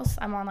a house.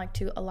 I'm on like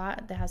a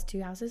lot that has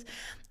 2 houses.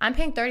 I'm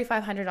paying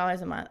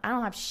 $3,500 a month. I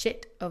don't have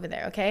shit over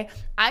there. Okay,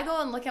 I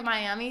go and look at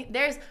Miami.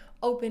 There's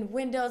open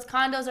windows.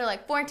 Condos are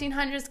like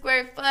 1,400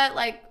 square foot,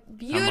 like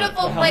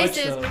beautiful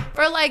places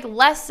for like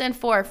less than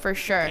 4 for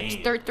sure.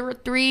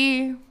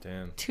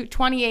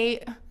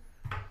 228.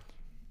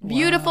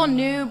 Beautiful,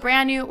 new,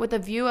 brand new, with a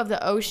view of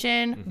the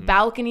ocean,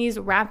 balconies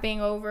wrapping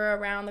over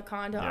around the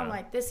condo. I'm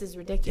like, this is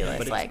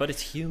ridiculous. But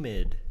it's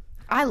humid.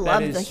 I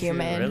love the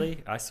humid.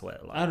 Really? I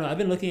sweat a lot. I don't know. I've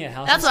been looking at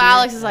houses. That's why here,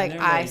 Alex is like,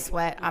 I like,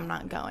 sweat. I'm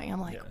not going. I'm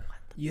like, what?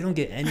 You don't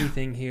get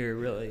anything here,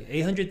 really.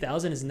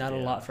 800,000 is not a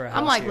lot for a house.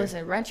 I'm like, here.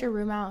 listen, rent your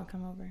room out and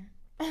come over.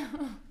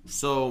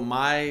 So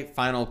my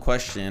final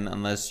question,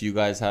 unless you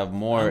guys have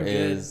more,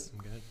 is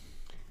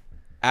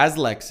as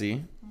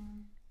Lexi,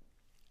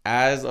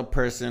 as a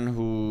person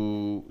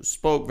who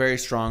spoke very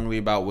strongly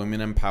about women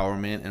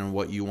empowerment and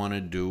what you want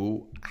to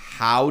do,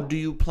 how do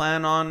you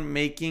plan on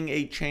making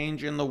a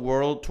change in the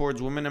world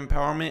towards women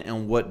empowerment,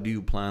 and what do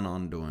you plan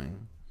on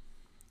doing?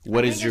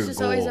 What is your goal? It's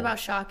just always about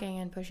shocking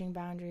and pushing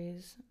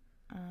boundaries.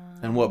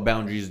 And what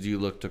boundaries do you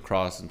look to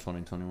cross in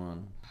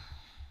 2021?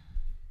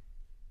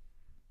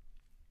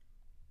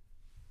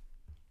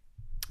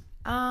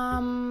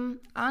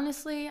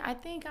 Honestly, I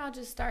think I'll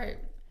just start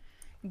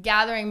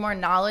gathering more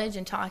knowledge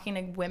and talking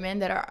to women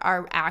that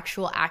are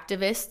actual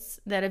activists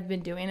that have been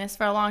doing this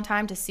for a long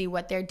time to see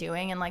what they're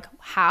doing and like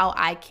how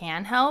I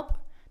can help.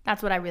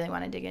 That's what I really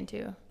want to dig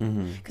into.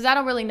 Because I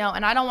don't really know.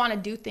 And I don't want to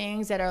do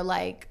things that are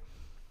like,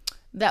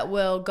 that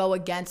will go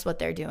against what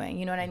they're doing.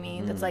 You know what I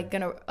mean? That's like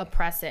going to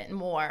oppress it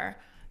more,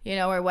 you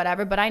know, or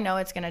whatever. But I know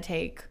it's going to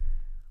take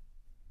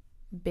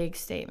big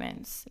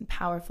statements and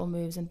powerful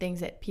moves and things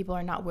that people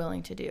are not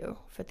willing to do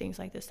for things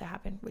like this to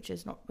happen, which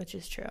is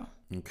true.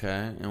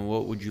 Okay. And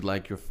what would you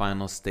like your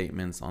final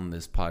statements on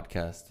this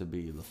podcast to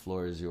be? The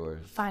floor is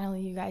yours.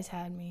 Finally, you guys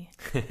had me.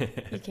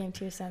 You came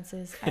to your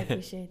senses. I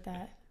appreciate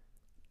that.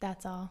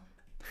 That's all.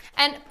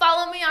 And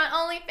follow me on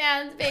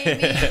OnlyFans,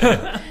 baby.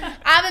 I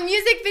have a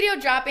music video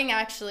dropping,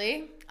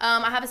 actually.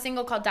 I have a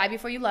single called Die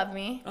Before You Love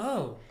Me.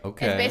 Oh.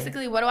 Okay. It's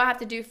basically, what do I have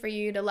to do for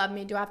you to love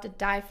me? Do I have to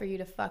die for you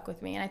to fuck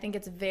with me? And I think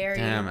it's very...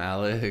 Damn,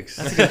 Alex.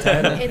 It's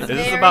Is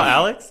this about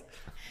Alex?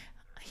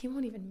 He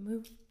won't even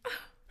move.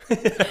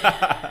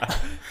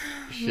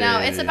 No,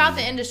 it's about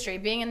the industry.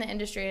 Being in the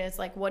industry, it's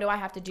like, what do I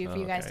have to do for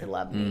you guys to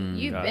love me?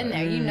 You've been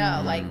there, you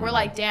know. Like, we're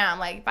like, damn,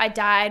 like, if I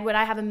died, would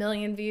I have 1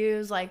 million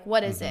views? Like,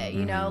 what is it?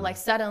 You know, like,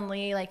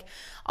 suddenly, like,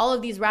 all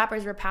of these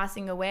rappers were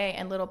passing away,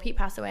 and Lil Peep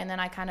passed away, and then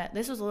I kind of,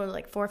 this was literally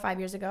like 4 or 5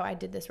 years ago, I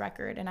did this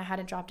record, and I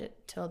hadn't dropped it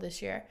till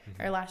this year,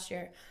 or last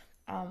year.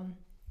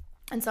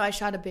 And so I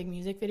shot a big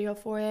music video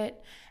for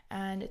it,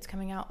 and it's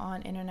coming out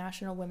on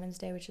International Women's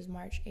Day, which is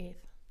March 8th.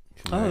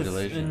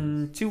 Congratulations.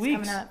 In 2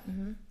 weeks. Coming up.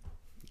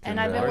 And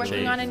I've been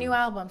working on a new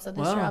album. So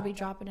this year I'll be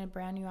dropping a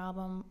brand new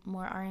album,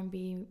 more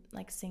R&B,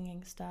 like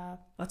singing stuff.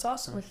 That's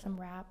awesome. With some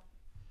rap.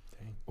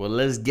 Well,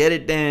 let's get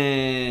it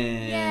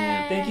then.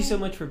 Yay. Thank you so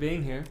much for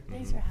being here.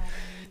 Thanks for having me.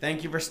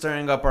 Thank you for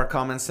stirring up our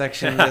comment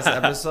section this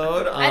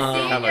episode. I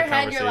see in have your a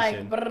head, you're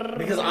like... conversation.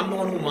 Because I'm the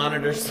one who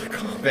monitors the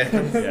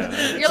comments.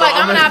 Yeah. You're like,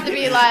 I'm going to have to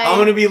be like... I'm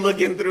going to be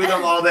looking through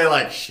them all day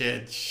like,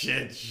 shit.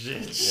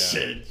 It's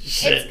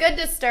good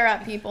to stir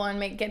up people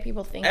and get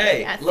people thinking.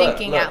 Hey, Look,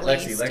 at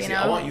least, Lexi, you know?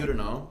 I want you to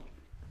know,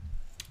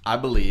 I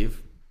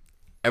believe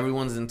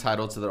everyone's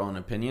entitled to their own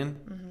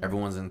opinion.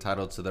 Everyone's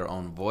entitled to their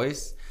own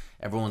voice.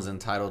 Everyone's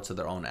entitled to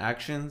their own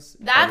actions.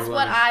 That's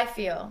what I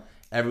feel.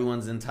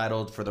 everyone's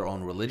entitled for their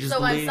own religious So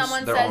beliefs. when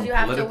someone their says own you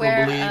have to political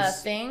wear a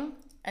beliefs. thing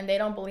and they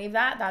don't believe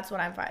that, that's what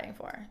I'm fighting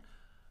for.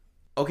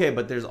 Okay,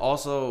 but there's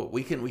also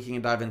we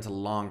can dive into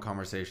long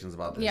conversations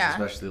about this, Yeah.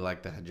 especially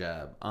like the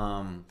hijab.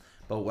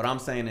 But what I'm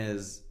saying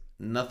is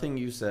nothing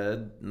you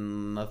said,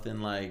 nothing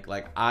like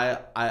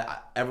I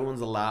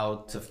everyone's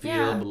allowed to feel,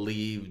 Yeah.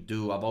 believe,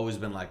 do. I've always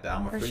been like that.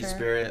 I'm a For free sure.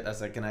 spirit.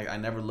 That's like I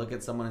never look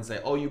at someone and say,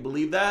 "Oh, you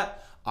believe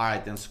that? All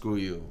right, then screw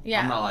you."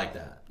 Yeah. I'm not like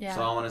that. Yeah.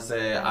 So I want to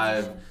say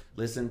I've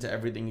listened to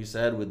everything you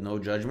said with no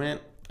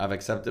judgment. I've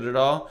accepted it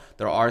all.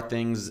 There are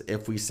things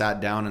if we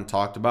sat down and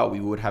talked about, we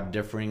would have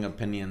differing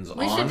opinions on.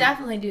 We should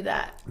definitely do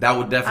that. That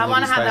would definitely I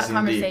wanna be have that spicy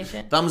indeed.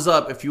 conversation. Thumbs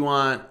up if you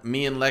want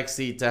me and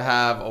Lexi to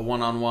have a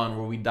one-on-one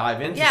where we dive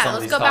into Yeah, some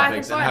of let's these go back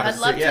and topics forth. have I'd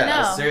love to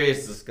know. a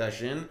serious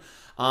discussion.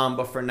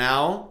 But for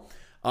now,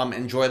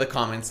 enjoy the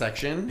comment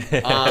section.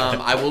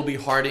 I will be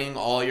hearting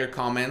all your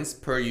comments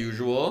per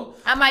usual.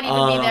 I might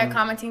even be there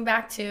commenting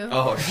back too.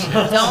 Oh shit.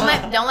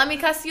 Don't let me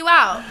cuss you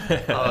out.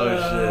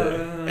 Oh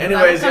shit.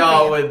 Anyways,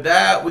 y'all, with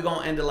that, we're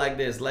gonna end it like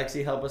this.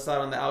 Lexi, help us out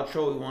on the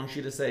outro. We want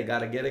you to say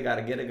gotta get it,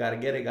 gotta get it, gotta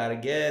get it, gotta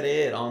get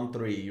it on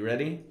 3. You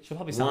ready? She'll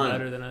probably sound 1,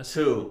 better than us.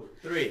 2,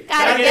 3.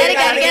 Gotta get it,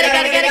 gotta get it,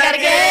 gotta get it, gotta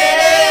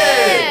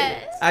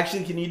get it.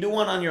 Actually, can you do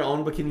one on your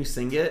own, but can you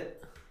sing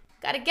it?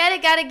 Gotta get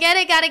it, gotta get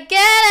it, gotta get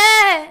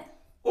it.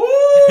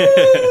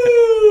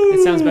 Ooh!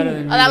 It sounds better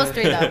than Oh, that was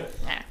 3 though.